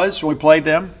Arkansas was when we played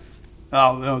them. They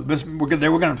were going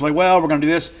to play well, we're going to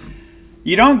do this.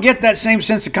 You don't get that same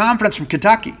sense of confidence from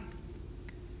Kentucky.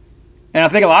 And I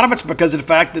think a lot of it's because of the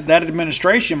fact that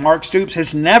administration, Mark Stoops,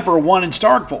 has never won in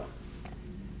Starkville.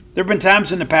 There have been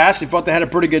times in the past they thought they had a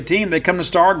pretty good team. They come to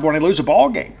Starkville and they lose a ball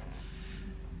game.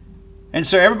 And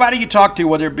so everybody you talk to,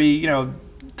 whether it be,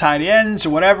 tight ends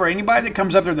or whatever, anybody that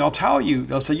comes up there, they'll tell you,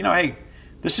 they'll say, hey,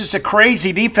 this is a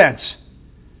crazy defense.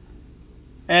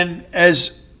 And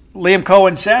as Liam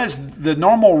Cohen says, the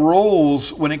normal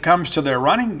rules when it comes to their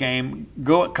running game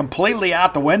go completely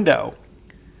out the window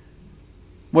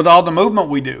with all the movement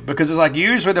we do. Because it's like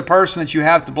usually the person that you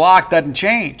have to block doesn't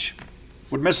change.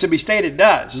 With Mississippi State, it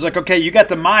does. It's like, okay, you got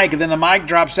the mic, and then the mic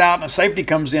drops out, and a safety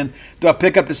comes in. Do I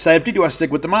pick up the safety? Do I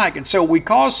stick with the mic? And so we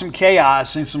cause some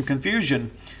chaos and some confusion.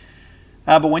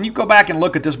 But when you go back and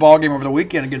look at this ball game over the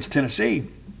weekend against Tennessee,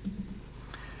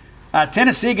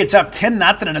 Tennessee gets up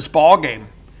 10-0 in this ball game.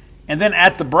 And then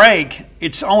at the break,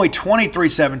 it's only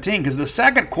 23-17 because the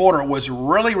second quarter was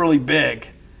really, really big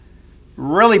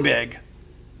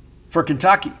for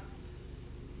Kentucky.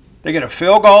 They get a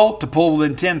field goal to pull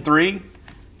within 10-3.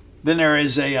 Then there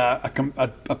is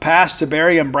a pass to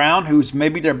Barium Brown, who's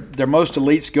maybe their most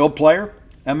elite skill player.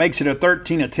 That makes it a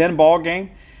 13-10 ball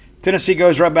game. Tennessee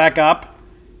goes right back up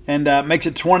and makes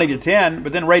it 20-10.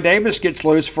 But then Ray Davis gets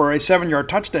loose for a 7-yard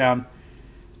touchdown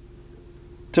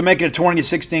to make it a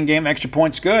 20-16 game. Extra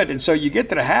points good. And so you get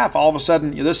to the half, all of a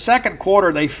sudden, the second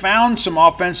quarter, they found some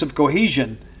offensive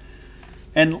cohesion.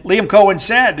 And Liam Cohen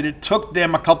said that it took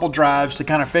them a couple drives to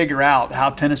kind of figure out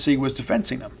how Tennessee was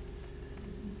defending them.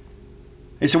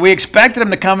 He said, we expected them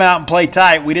to come out and play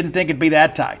tight. We didn't think it'd be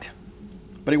that tight.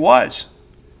 But it was.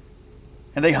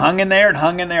 And they hung in there and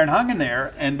hung in there and hung in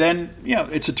there. And then,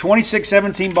 it's a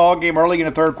 26-17 ball game early in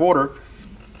the third quarter.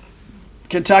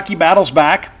 Kentucky battles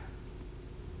back,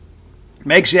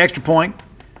 makes the extra point.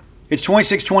 It's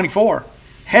 26-24.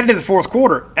 Headed to the fourth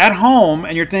quarter at home,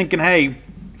 and you're thinking, hey,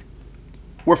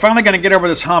 we're finally going to get over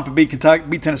this hump and beat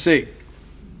Tennessee.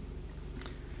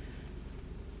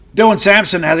 Dylan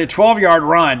Sampson has a 12-yard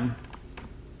run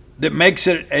that makes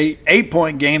it a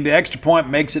 8-point game. The extra point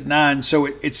makes it 9. So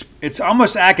it's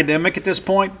almost academic at this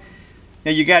point.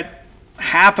 Now you got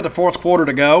half of the fourth quarter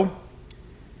to go,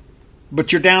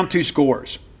 but you're down 2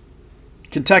 scores.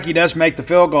 Kentucky does make the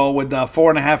field goal with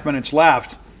 4.5 minutes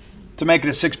left to make it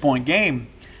a 6-point game.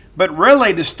 But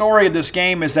really the story of this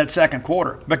game is that second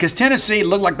quarter because Tennessee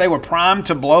looked like they were primed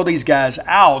to blow these guys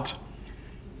out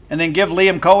and then give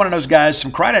Liam Cohen and those guys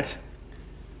some credit.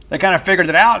 They kind of figured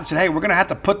it out and said, hey, we're going to have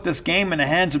to put this game in the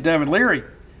hands of Devin Leary.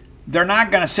 They're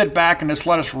not going to sit back and just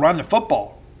let us run the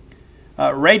football.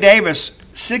 Ray Davis,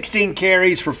 16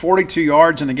 carries for 42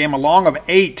 yards in the game, along of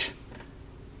 8.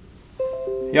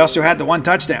 He also had the 1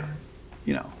 touchdown.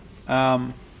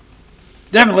 Devin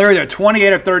Leary, there,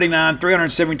 28 of 39,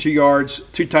 372 yards,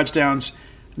 2 touchdowns,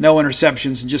 no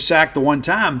interceptions, and just sacked the 1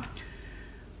 time.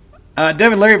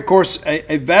 Devin Leary, of course,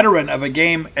 a veteran of a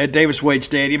game at Davis-Wade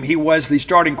Stadium. He was the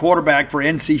starting quarterback for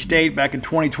NC State back in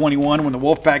 2021 when the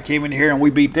Wolfpack came in here and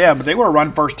we beat them. But they were a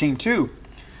run-first team too.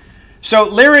 So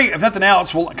Leary, if nothing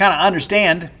else, will kind of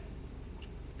understand,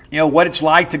 what it's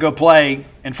like to go play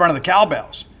in front of the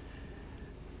cowbells.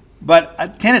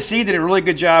 But Tennessee did a really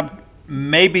good job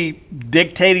maybe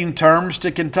dictating terms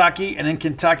to Kentucky, and then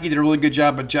Kentucky did a really good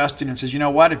job adjusting and says, you know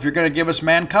what, if you're going to give us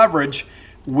man coverage,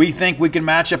 we think we can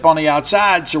match up on the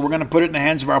outside, so we're going to put it in the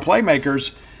hands of our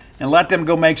playmakers and let them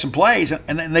go make some plays,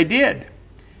 and they did.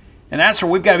 And that's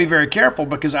where we've got to be very careful,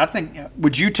 because I think,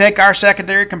 would you take our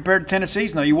secondary compared to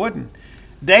Tennessee's? No, you wouldn't.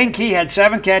 Dane Key had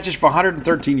 7 catches for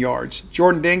 113 yards.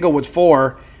 Jordan Dingle with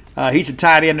 4. He's a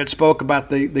tight end that spoke about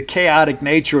the chaotic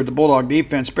nature of the Bulldog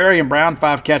defense. Berrien Brown,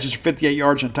 5 catches for 58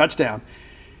 yards and a touchdown.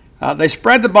 They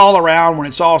spread the ball around when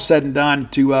it's all said and done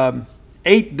to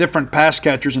 8 different pass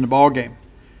catchers in the ball game.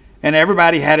 And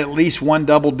everybody had at least one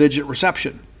double-digit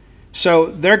reception. So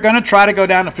they're going to try to go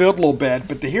down the field a little bit,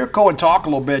 but to hear Cohen talk a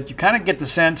little bit, you kind of get the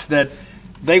sense that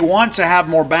they want to have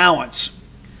more balance.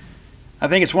 I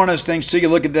think it's one of those things, too, you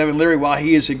look at Devin Leary, while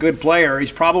he is a good player,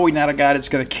 he's probably not a guy that's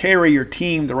going to carry your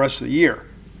team the rest of the year.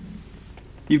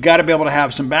 You've got to be able to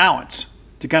have some balance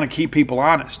to kind of keep people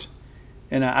honest.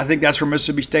 And I think that's where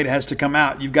Mississippi State has to come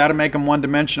out. You've got to make them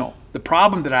one-dimensional. The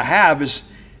problem that I have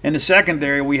is in the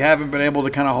secondary, we haven't been able to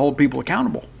kind of hold people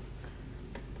accountable.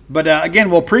 But, again,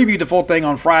 we'll preview the full thing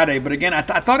on Friday. But, again, I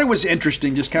thought it was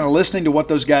interesting just kind of listening to what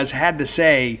those guys had to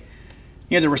say,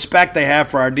 you know, the respect they have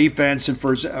for our defense and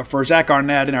for Zach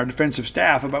Arnett and our defensive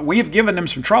staff. But we have given them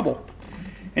some trouble.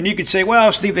 And you could say,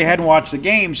 well, Steve, they hadn't watched the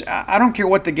games. I don't care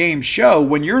what the games show.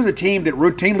 When you're the team that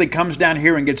routinely comes down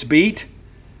here and gets beat,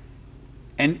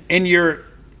 and in your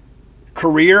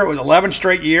career with 11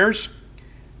 straight years,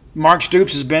 Mark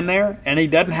Stoops has been there, and he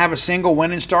doesn't have a single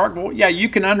winning start. Well, yeah, you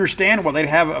can understand why they'd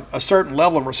have a certain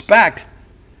level of respect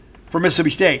for Mississippi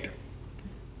State.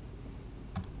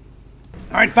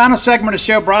 All right, final segment of the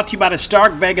show brought to you by the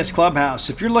Stark Vegas Clubhouse.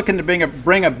 If you're looking to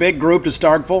bring a big group to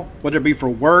Starkville, whether it be for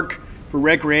work, for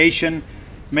recreation,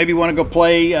 maybe you want to go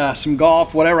play some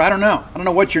golf, whatever, I don't know. I don't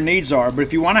know what your needs are, but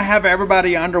if you want to have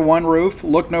everybody under one roof,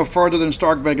 look no further than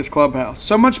Stark Vegas Clubhouse.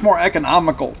 So much more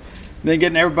economical than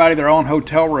getting everybody their own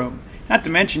hotel room. Not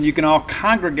to mention you can all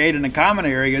congregate in the common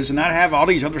areas and not have all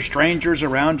these other strangers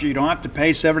around you. You don't have to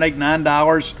pay $7,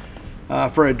 $8,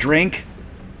 $9 for a drink.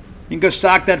 You can go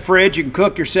stock that fridge. You can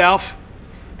cook yourself.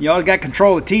 You always got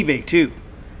control of the TV, too.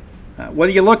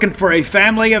 Whether you're looking for a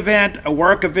family event, a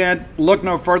work event, look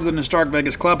no further than the Stark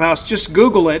Vegas Clubhouse. Just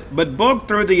Google it, but book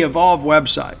through the Evolve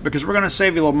website, because we're going to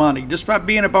save you a little money just by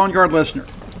being a Boneyard listener.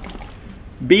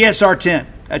 BSR10.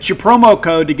 That's your promo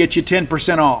code to get you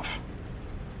 10% off.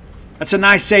 That's a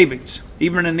nice savings,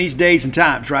 even in these days and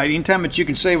times, right? Anytime that you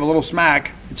can save a little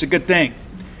smack, it's a good thing.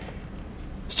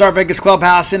 Stark Vegas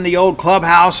Clubhouse in the old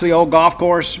clubhouse, the old golf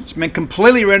course. It's been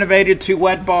completely renovated, 2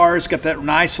 wet bars, got that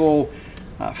nice little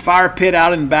fire pit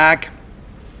out in back.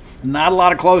 Not a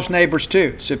lot of close neighbors,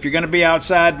 too. So if you're going to be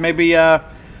outside, maybe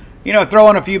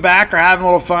throwing a few back or having a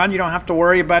little fun, you don't have to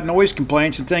worry about noise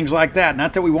complaints and things like that.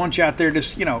 Not that we want you out there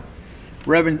just,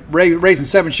 raising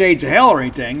 7 shades of hell or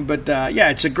anything. But,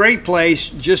 it's a great place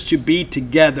just to be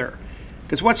together.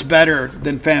 Because what's better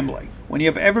than family? When you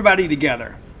have everybody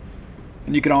together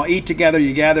and you can all eat together,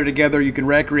 you gather together, you can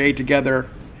recreate together,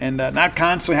 and not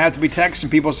constantly have to be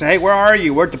texting people and say, hey, where are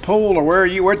you? We're at the pool, or where are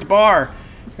you? We're at the bar.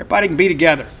 Everybody can be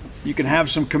together. You can have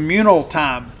some communal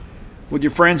time with your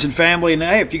friends and family. And,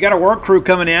 hey, if you got a work crew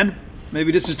coming in,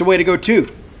 maybe this is the way to go, too.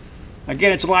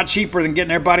 Again, it's a lot cheaper than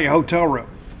getting everybody a hotel room.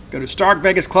 Go to Stark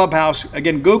Vegas Clubhouse.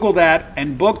 Again, Google that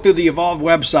and book through the Evolve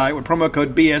website with promo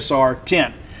code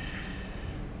BSR10.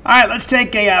 All right, let's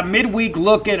take a midweek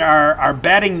look at our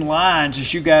betting lines.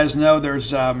 As you guys know, there's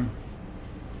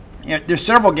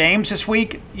several games this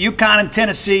week. UConn and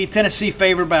Tennessee. Tennessee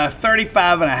favored by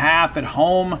 35.5 at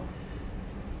home.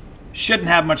 Shouldn't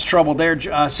have much trouble there.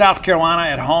 South Carolina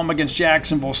at home against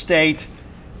Jacksonville State.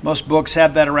 Most books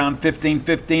have that around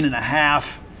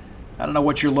 15.5. I don't know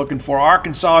what you're looking for.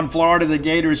 Arkansas and Florida, the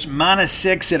Gators,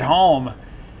 -6 at home.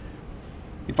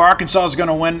 If Arkansas is going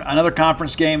to win another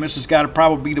conference game, this has got to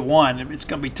probably be the one. It's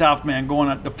going to be tough, man.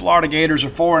 The Florida Gators are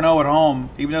 4-0 at home,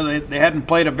 even though they hadn't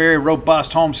played a very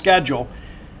robust home schedule.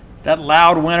 That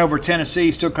loud win over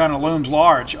Tennessee still kind of looms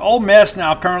large. Ole Miss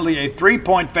now currently a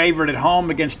 3-point favorite at home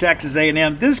against Texas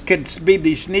A&M. This could be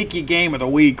the sneaky game of the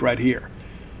week right here.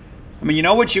 I mean, you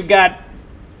know what you've got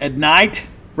at night,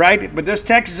 right? But this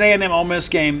Texas A&M Ole Miss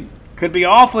game could be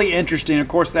awfully interesting. Of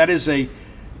course, that is a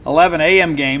 11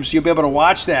 a.m. game, so you'll be able to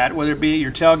watch that, whether it be at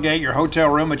your tailgate, your hotel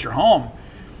room, at your home.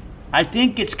 I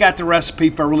think it's got the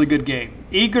recipe for a really good game.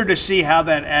 Eager to see how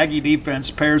that Aggie defense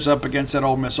pairs up against that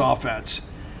Ole Miss offense.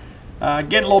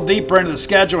 Getting a little deeper into the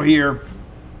schedule here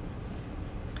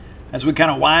as we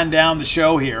kind of wind down the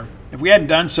show here. If we hadn't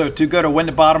done so, too, go to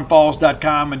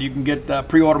whenthebottomfalls.com and you can get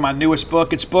pre-order my newest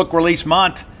book. It's book release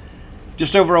month.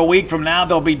 Just over a week from now,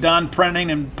 they'll be done printing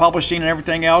and publishing and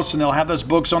everything else, and they'll have those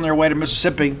books on their way to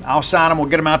Mississippi. I'll sign them. We'll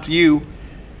get them out to you.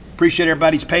 Appreciate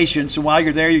everybody's patience. And while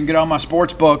you're there, you can get all my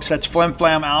sports books. That's Flim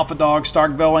Flam, Alpha Dog,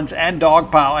 Stark Villains, and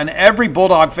Dogpile. And every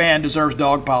Bulldog fan deserves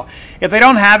Dogpile. If they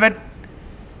don't have it,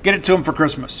 get it to them for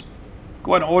Christmas.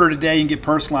 Go ahead and order today and get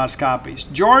personalized copies.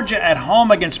 Georgia at home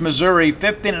against Missouri,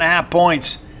 15.5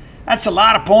 points. That's a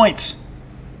lot of points,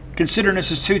 considering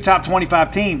this is two top 25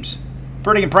 teams.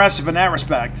 Pretty impressive in that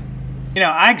respect.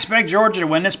 I expect Georgia to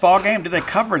win this ball game. Do they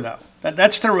cover, though?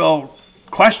 That's the real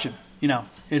question,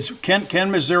 Is can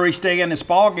Missouri stay in this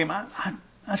ball game?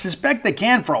 I suspect they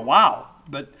can for a while,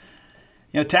 but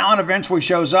talent eventually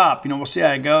shows up. We'll see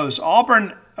how it goes.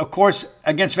 Auburn, of course,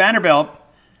 against Vanderbilt,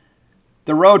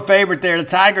 the road favorite there. The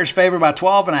Tigers favored by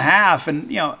 12.5,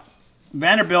 and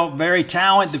Vanderbilt very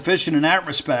talent deficient in that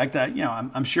respect.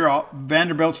 I'm sure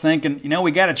Vanderbilt's thinking,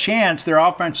 we got a chance. Their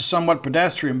offense is somewhat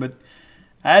pedestrian, but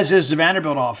as is the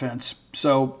Vanderbilt offense.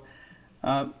 So.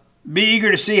 Be eager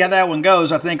to see how that one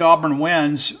goes. I think Auburn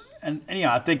wins, and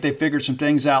I think they figured some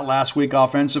things out last week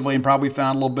offensively and probably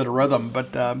found a little bit of rhythm.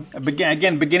 But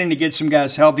again, beginning to get some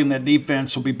guys healthy in that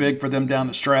defense will be big for them down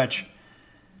the stretch,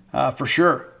 for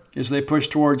sure, as they push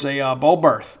towards a bowl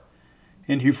berth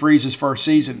in Hugh Freeze's first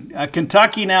season.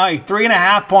 Kentucky now a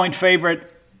 3.5-point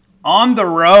favorite on the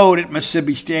road at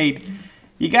Mississippi State.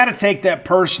 You got to take that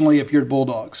personally if you're the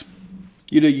Bulldogs.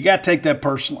 You do. You got to take that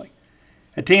personally.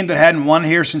 A team that hadn't won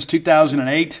here since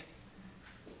 2008.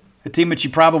 A team that you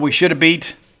probably should have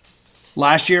beat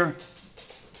last year.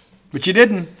 But you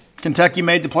didn't. Kentucky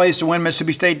made the plays to win.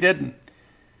 Mississippi State didn't.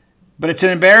 But it's an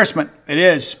embarrassment. It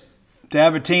is. To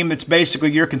have a team that's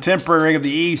basically your contemporary of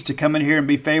the East to come in here and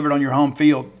be favored on your home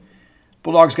field.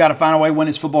 Bulldogs got to find a way to win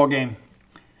this football game.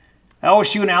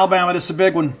 LSU and Alabama, this is a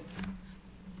big one.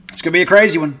 It's going to be a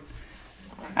crazy one.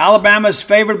 Alabama's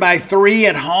favored by 3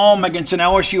 at home against an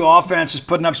LSU offense that's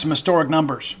putting up some historic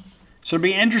numbers. So it'll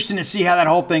be interesting to see how that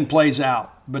whole thing plays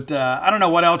out. But I don't know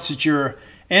what else that you're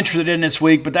interested in this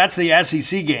week, but that's the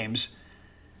SEC games.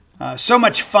 So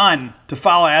much fun to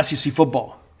follow SEC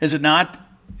football, is it not?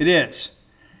 It is.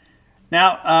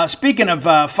 Now, speaking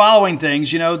of following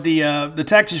things, the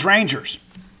Texas Rangers.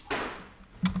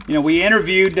 We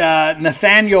interviewed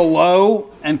Nathaniel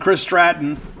Lowe and Chris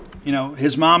Stratton.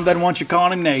 His mom doesn't want you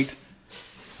calling him Nate.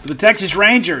 But the Texas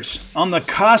Rangers on the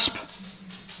cusp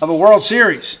of a World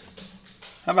Series.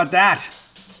 How about that?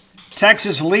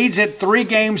 Texas leads it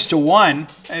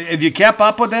 3-1. If you kept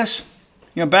up with this,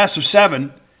 best of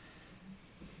 7.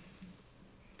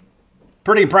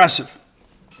 Pretty impressive.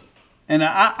 And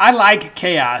I like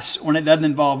chaos when it doesn't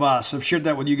involve us. I've shared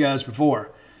that with you guys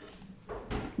before.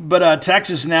 But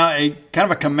Texas now a kind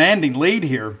of a commanding lead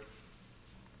here.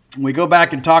 We go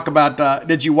back and talk about,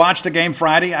 did you watch the game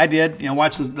Friday? I did.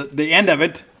 Watch the end of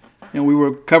it. We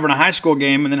were covering a high school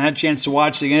game and then had a chance to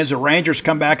watch the end as the Rangers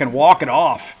come back and walk it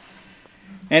off.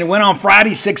 And it went on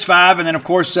Friday 6-5. And then, of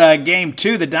course, game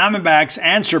 2, the Diamondbacks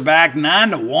answer back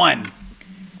 9-1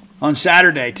 on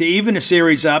Saturday to even the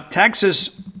series up.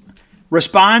 Texas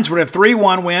responds with a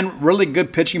 3-1 win. Really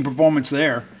good pitching performance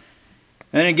there.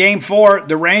 And in game 4,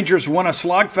 the Rangers won a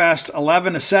slugfest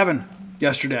 11-7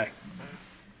 yesterday.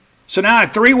 So now a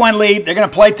 3-1 lead. They're going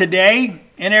to play today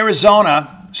in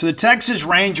Arizona. So the Texas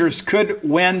Rangers could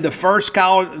win the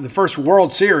first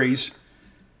World Series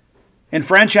in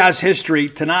franchise history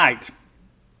tonight.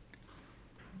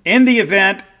 In the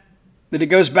event that it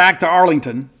goes back to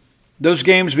Arlington, those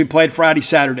games will be played Friday,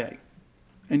 Saturday,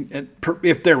 and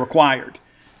if they're required.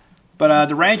 But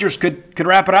the Rangers could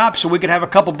wrap it up so we could have a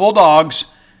couple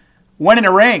Bulldogs winning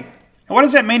a ring. And what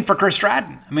does that mean for Chris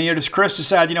Stratton? Does Chris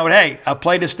decide, hey, I've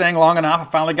played this thing long enough.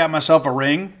 I finally got myself a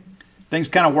ring. Things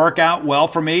kind of work out well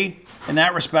for me in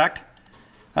that respect.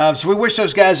 So we wish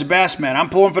those guys the best, man. I'm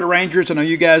pulling for the Rangers. I know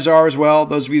you guys are as well,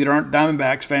 those of you that aren't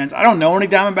Diamondbacks fans. I don't know any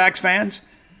Diamondbacks fans,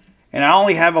 and I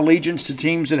only have allegiance to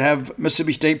teams that have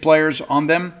Mississippi State players on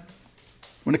them.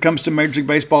 When it comes to Major League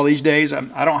Baseball these days,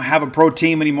 I don't have a pro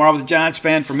team anymore. I was a Giants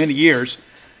fan for many years.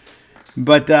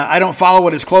 But I don't follow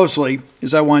it as closely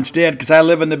as I once did because I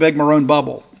live in the big maroon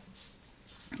bubble.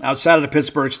 Outside of the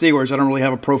Pittsburgh Steelers, I don't really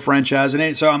have a pro franchise in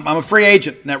it, so I'm a free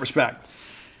agent in that respect.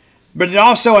 But it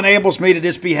also enables me to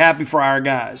just be happy for our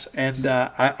guys. And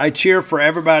I cheer for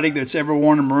everybody that's ever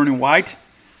worn a maroon and white.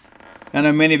 I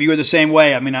know many of you are the same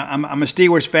way. I'm a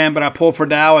Steelers fan, but I pull for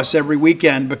Dallas every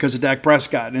weekend because of Dak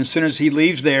Prescott. And as soon as he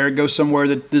leaves there and goes somewhere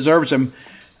that deserves him,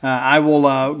 I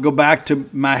will go back to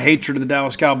my hatred of the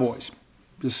Dallas Cowboys.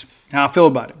 Just how I feel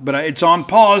about it. But it's on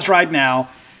pause right now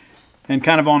and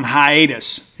kind of on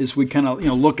hiatus as we kind of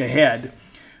look ahead.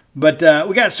 But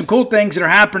we got some cool things that are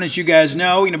happening, as you guys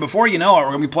know. Before you know it,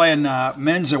 we're going to be playing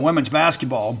men's and women's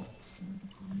basketball.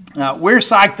 We're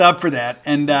psyched up for that.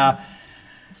 And,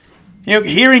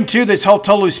 hearing, too, this whole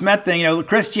Tolu Smith thing,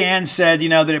 Chris Jan said,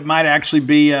 that it might actually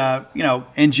be,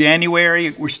 in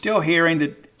January. We're still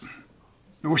hearing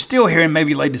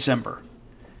maybe late December.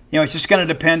 It's just going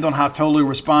to depend on how Tolu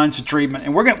responds to treatment.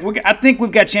 And I think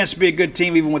we've got a chance to be a good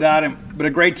team even without him, but a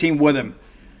great team with him.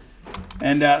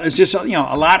 And there's just, a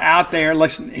lot out there.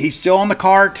 Listen, he's still on the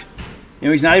cart.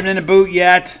 He's not even in the boot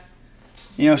yet.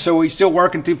 So he's still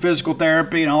working through physical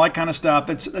therapy and all that kind of stuff.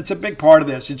 That's a big part of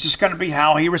this. It's just going to be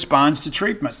how he responds to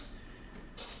treatment.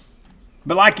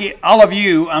 But like all of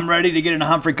you, I'm ready to get into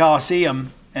Humphrey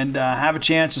Coliseum and have a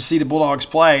chance to see the Bulldogs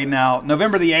play. Now,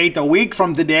 November the 8th, a week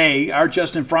from today, our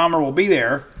Justin Frommer will be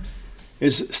there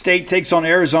as State takes on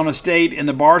Arizona State in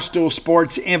the Barstool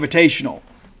Sports Invitational.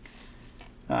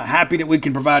 Happy that we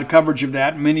can provide coverage of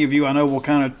that. Many of you, I know, will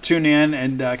kind of tune in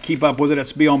and keep up with it.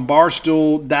 It's be on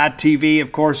barstool.tv.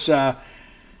 Of course,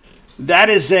 that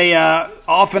is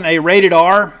often a rated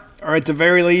R, or at the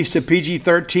very least a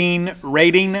PG-13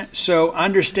 rating. So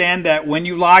understand that when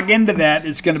you log into that,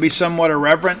 it's going to be somewhat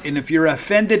irreverent. And if you're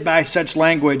offended by such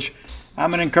language, I'm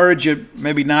going to encourage you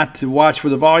maybe not to watch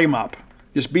with the volume up.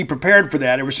 Just be prepared for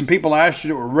that. There were some people last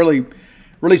year that were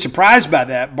really surprised by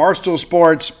that. Barstool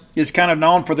Sports is kind of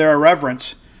known for their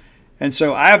irreverence. And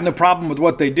so I have no problem with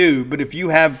what they do. But if you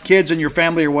have kids in your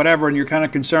family or whatever and you're kind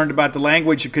of concerned about the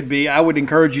language it could be, I would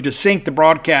encourage you to sync the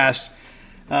broadcast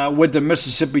with the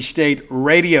Mississippi State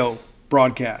radio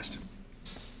broadcast.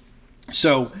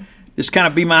 So just kind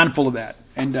of be mindful of that.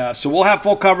 And so we'll have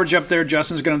full coverage up there.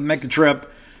 Justin's going to make the trip.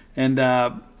 And,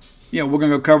 we're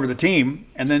going to go cover the team.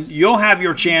 And then you'll have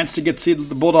your chance to get to see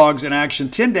the Bulldogs in action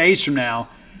 10 days from now.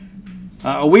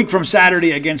 A week from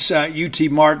Saturday against UT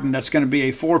Martin. That's going to be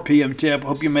a 4 p.m. tip.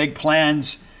 Hope you make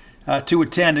plans to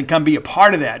attend and come be a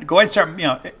part of that. Go ahead and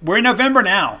start, we're in November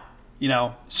now,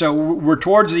 so we're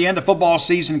towards the end of football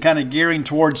season, kind of gearing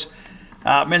towards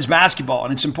men's basketball.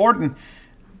 And it's important.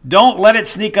 Don't let it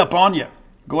sneak up on you.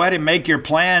 Go ahead and make your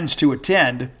plans to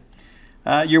attend.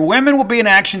 Your women will be in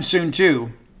action soon,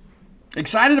 too.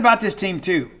 Excited about this team,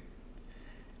 too.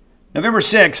 November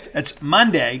 6th, that's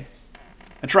Monday.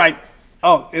 That's right.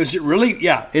 Oh, is it really?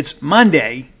 Yeah, it's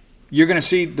Monday. You're going to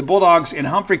see the Bulldogs in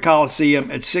Humphrey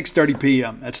Coliseum at 6:30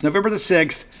 p.m. That's November the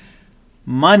 6th,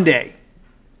 Monday.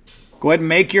 Go ahead and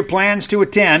make your plans to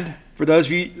attend. For those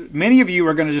of you, many of you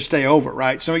are going to just stay over,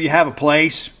 right? Some of you have a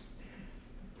place,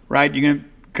 right? You're going to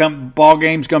come, ball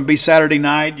game's going to be Saturday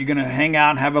night. You're going to hang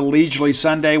out and have a leisurely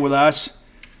Sunday with us.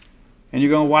 And you're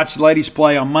going to watch the ladies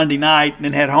play on Monday night and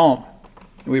then head home.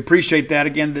 And we appreciate that.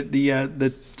 Again,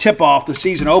 the tip-off, the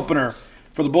season opener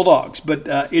for the Bulldogs. But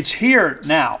it's here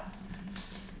now.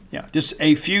 Yeah, just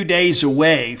a few days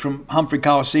away from Humphrey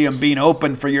Coliseum being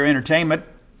open for your entertainment.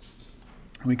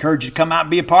 We encourage you to come out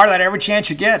and be a part of that every chance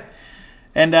you get.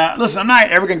 And listen, I'm not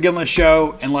ever going to get on the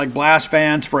show and blast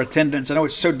fans for attendance. I know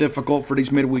it's so difficult for these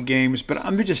midweek games, but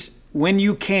I'm just, when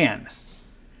you can,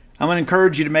 I'm going to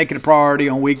encourage you to make it a priority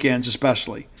on weekends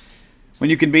especially.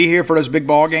 When you can be here for those big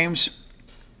ball games,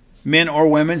 men or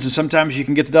women's, and sometimes you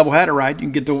can get the doubleheader, right? You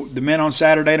can get the men on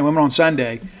Saturday and the women on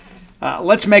Sunday.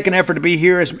 Let's make an effort to be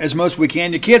here as most we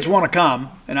can. Your kids want to come,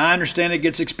 and I understand it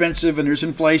gets expensive and there's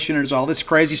inflation and there's all this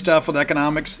crazy stuff with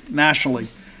economics nationally.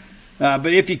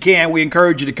 But if you can, we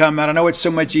encourage you to come out. I know it's so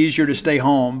much easier to stay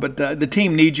home, but the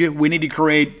team needs you. We need to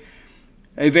create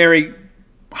a very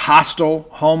hostile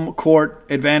home court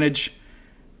advantage,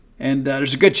 and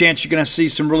there's a good chance you're going to see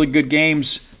some really good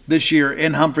games this year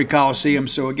in Humphrey Coliseum.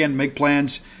 So again, make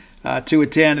plans to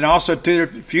attend. And also, too, a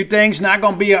few things not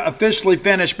going to be officially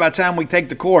finished by the time we take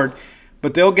the court,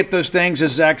 but they'll get those things,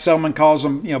 as Zach Selman calls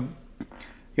them,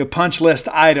 punch list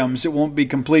items. It won't be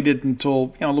completed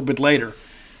until a little bit later.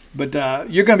 But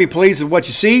you're going to be pleased with what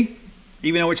you see,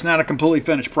 even though it's not a completely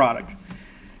finished product.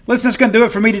 Listen, that's going to do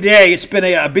it for me today. It's been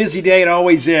a busy day. It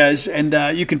always is.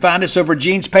 And you can find us over at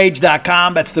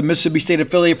genespage.com. That's the Mississippi State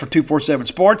affiliate for 247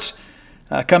 Sports.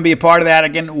 Come be a part of that.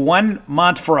 Again, 1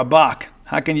 month for $1.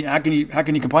 How can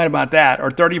you complain about that? Or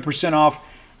 30% off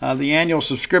the annual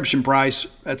subscription price.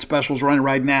 That special is running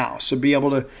right now. So be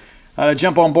able to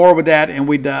jump on board with that. And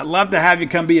we'd love to have you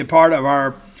come be a part of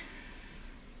our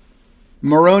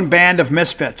Maroon Band of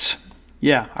Misfits.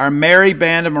 Yeah, our merry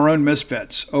band of Maroon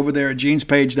Misfits over there at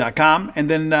genespage.com. And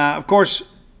then, of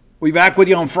course, we'll be back with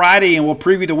you on Friday, and we'll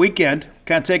preview the weekend,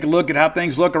 kind of take a look at how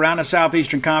things look around the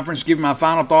Southeastern Conference, give you my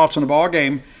final thoughts on the ball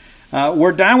game.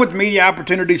 We're done with media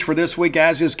opportunities for this week,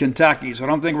 as is Kentucky. So I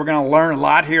don't think we're going to learn a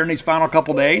lot here in these final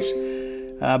couple days.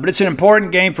 But it's an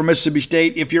important game for Mississippi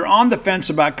State. If you're on the fence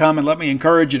about coming, let me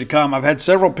encourage you to come. I've had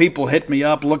several people hit me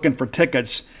up looking for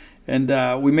tickets, and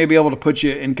we may be able to put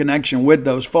you in connection with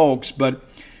those folks. But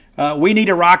we need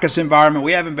a raucous environment.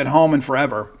 We haven't been home in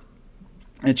forever.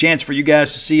 And a chance for you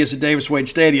guys to see us at Davis Wade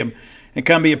Stadium and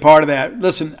come be a part of that.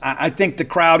 Listen, I think the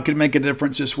crowd could make a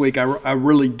difference this week. I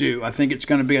really do. I think it's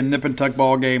going to be a nip and tuck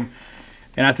ball game.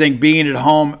 And I think being at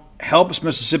home helps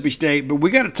Mississippi State, but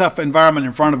we got a tough environment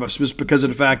in front of us just because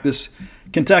of the fact this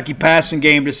Kentucky passing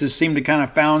game just has seemed to kind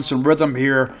of found some rhythm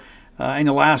here in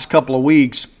the last couple of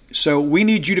weeks. So we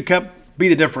need you to be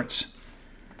the difference.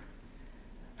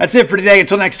 That's it for today.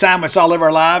 Until next time, let's all live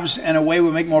our lives in a way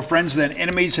we make more friends than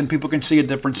enemies, and people can see a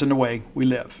difference in the way we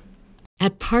live.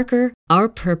 At Parker, our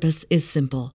purpose is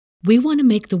simple. We want to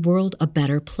make the world a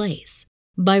better place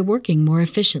by working more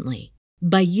efficiently,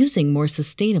 by using more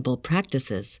sustainable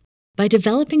practices, by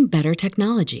developing better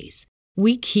technologies.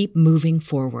 We keep moving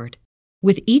forward.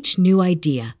 With each new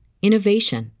idea,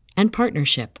 innovation, and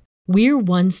partnership, we're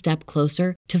one step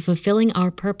closer to fulfilling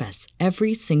our purpose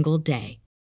every single day.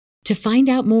 To find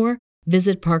out more,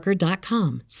 visit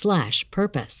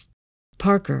parker.com/purpose.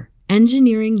 Parker,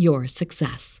 engineering your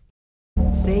success.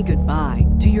 Say goodbye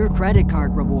to your credit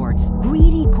card rewards.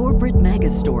 Greedy corporate mega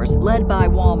stores, led by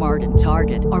Walmart and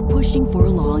Target, are pushing for a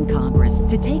law in Congress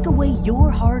to take away your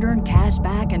hard-earned cash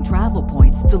back and travel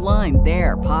points to line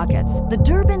their pockets. The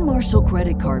Durbin-Marshall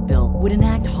credit card bill would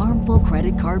enact harmful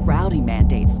credit card routing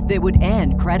mandates that would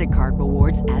end credit card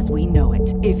rewards as we know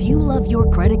it. If you love your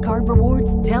credit card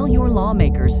rewards, tell your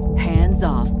lawmakers, hands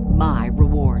off my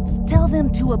rewards. Tell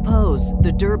them to oppose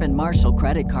the Durbin-Marshall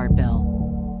credit card bill.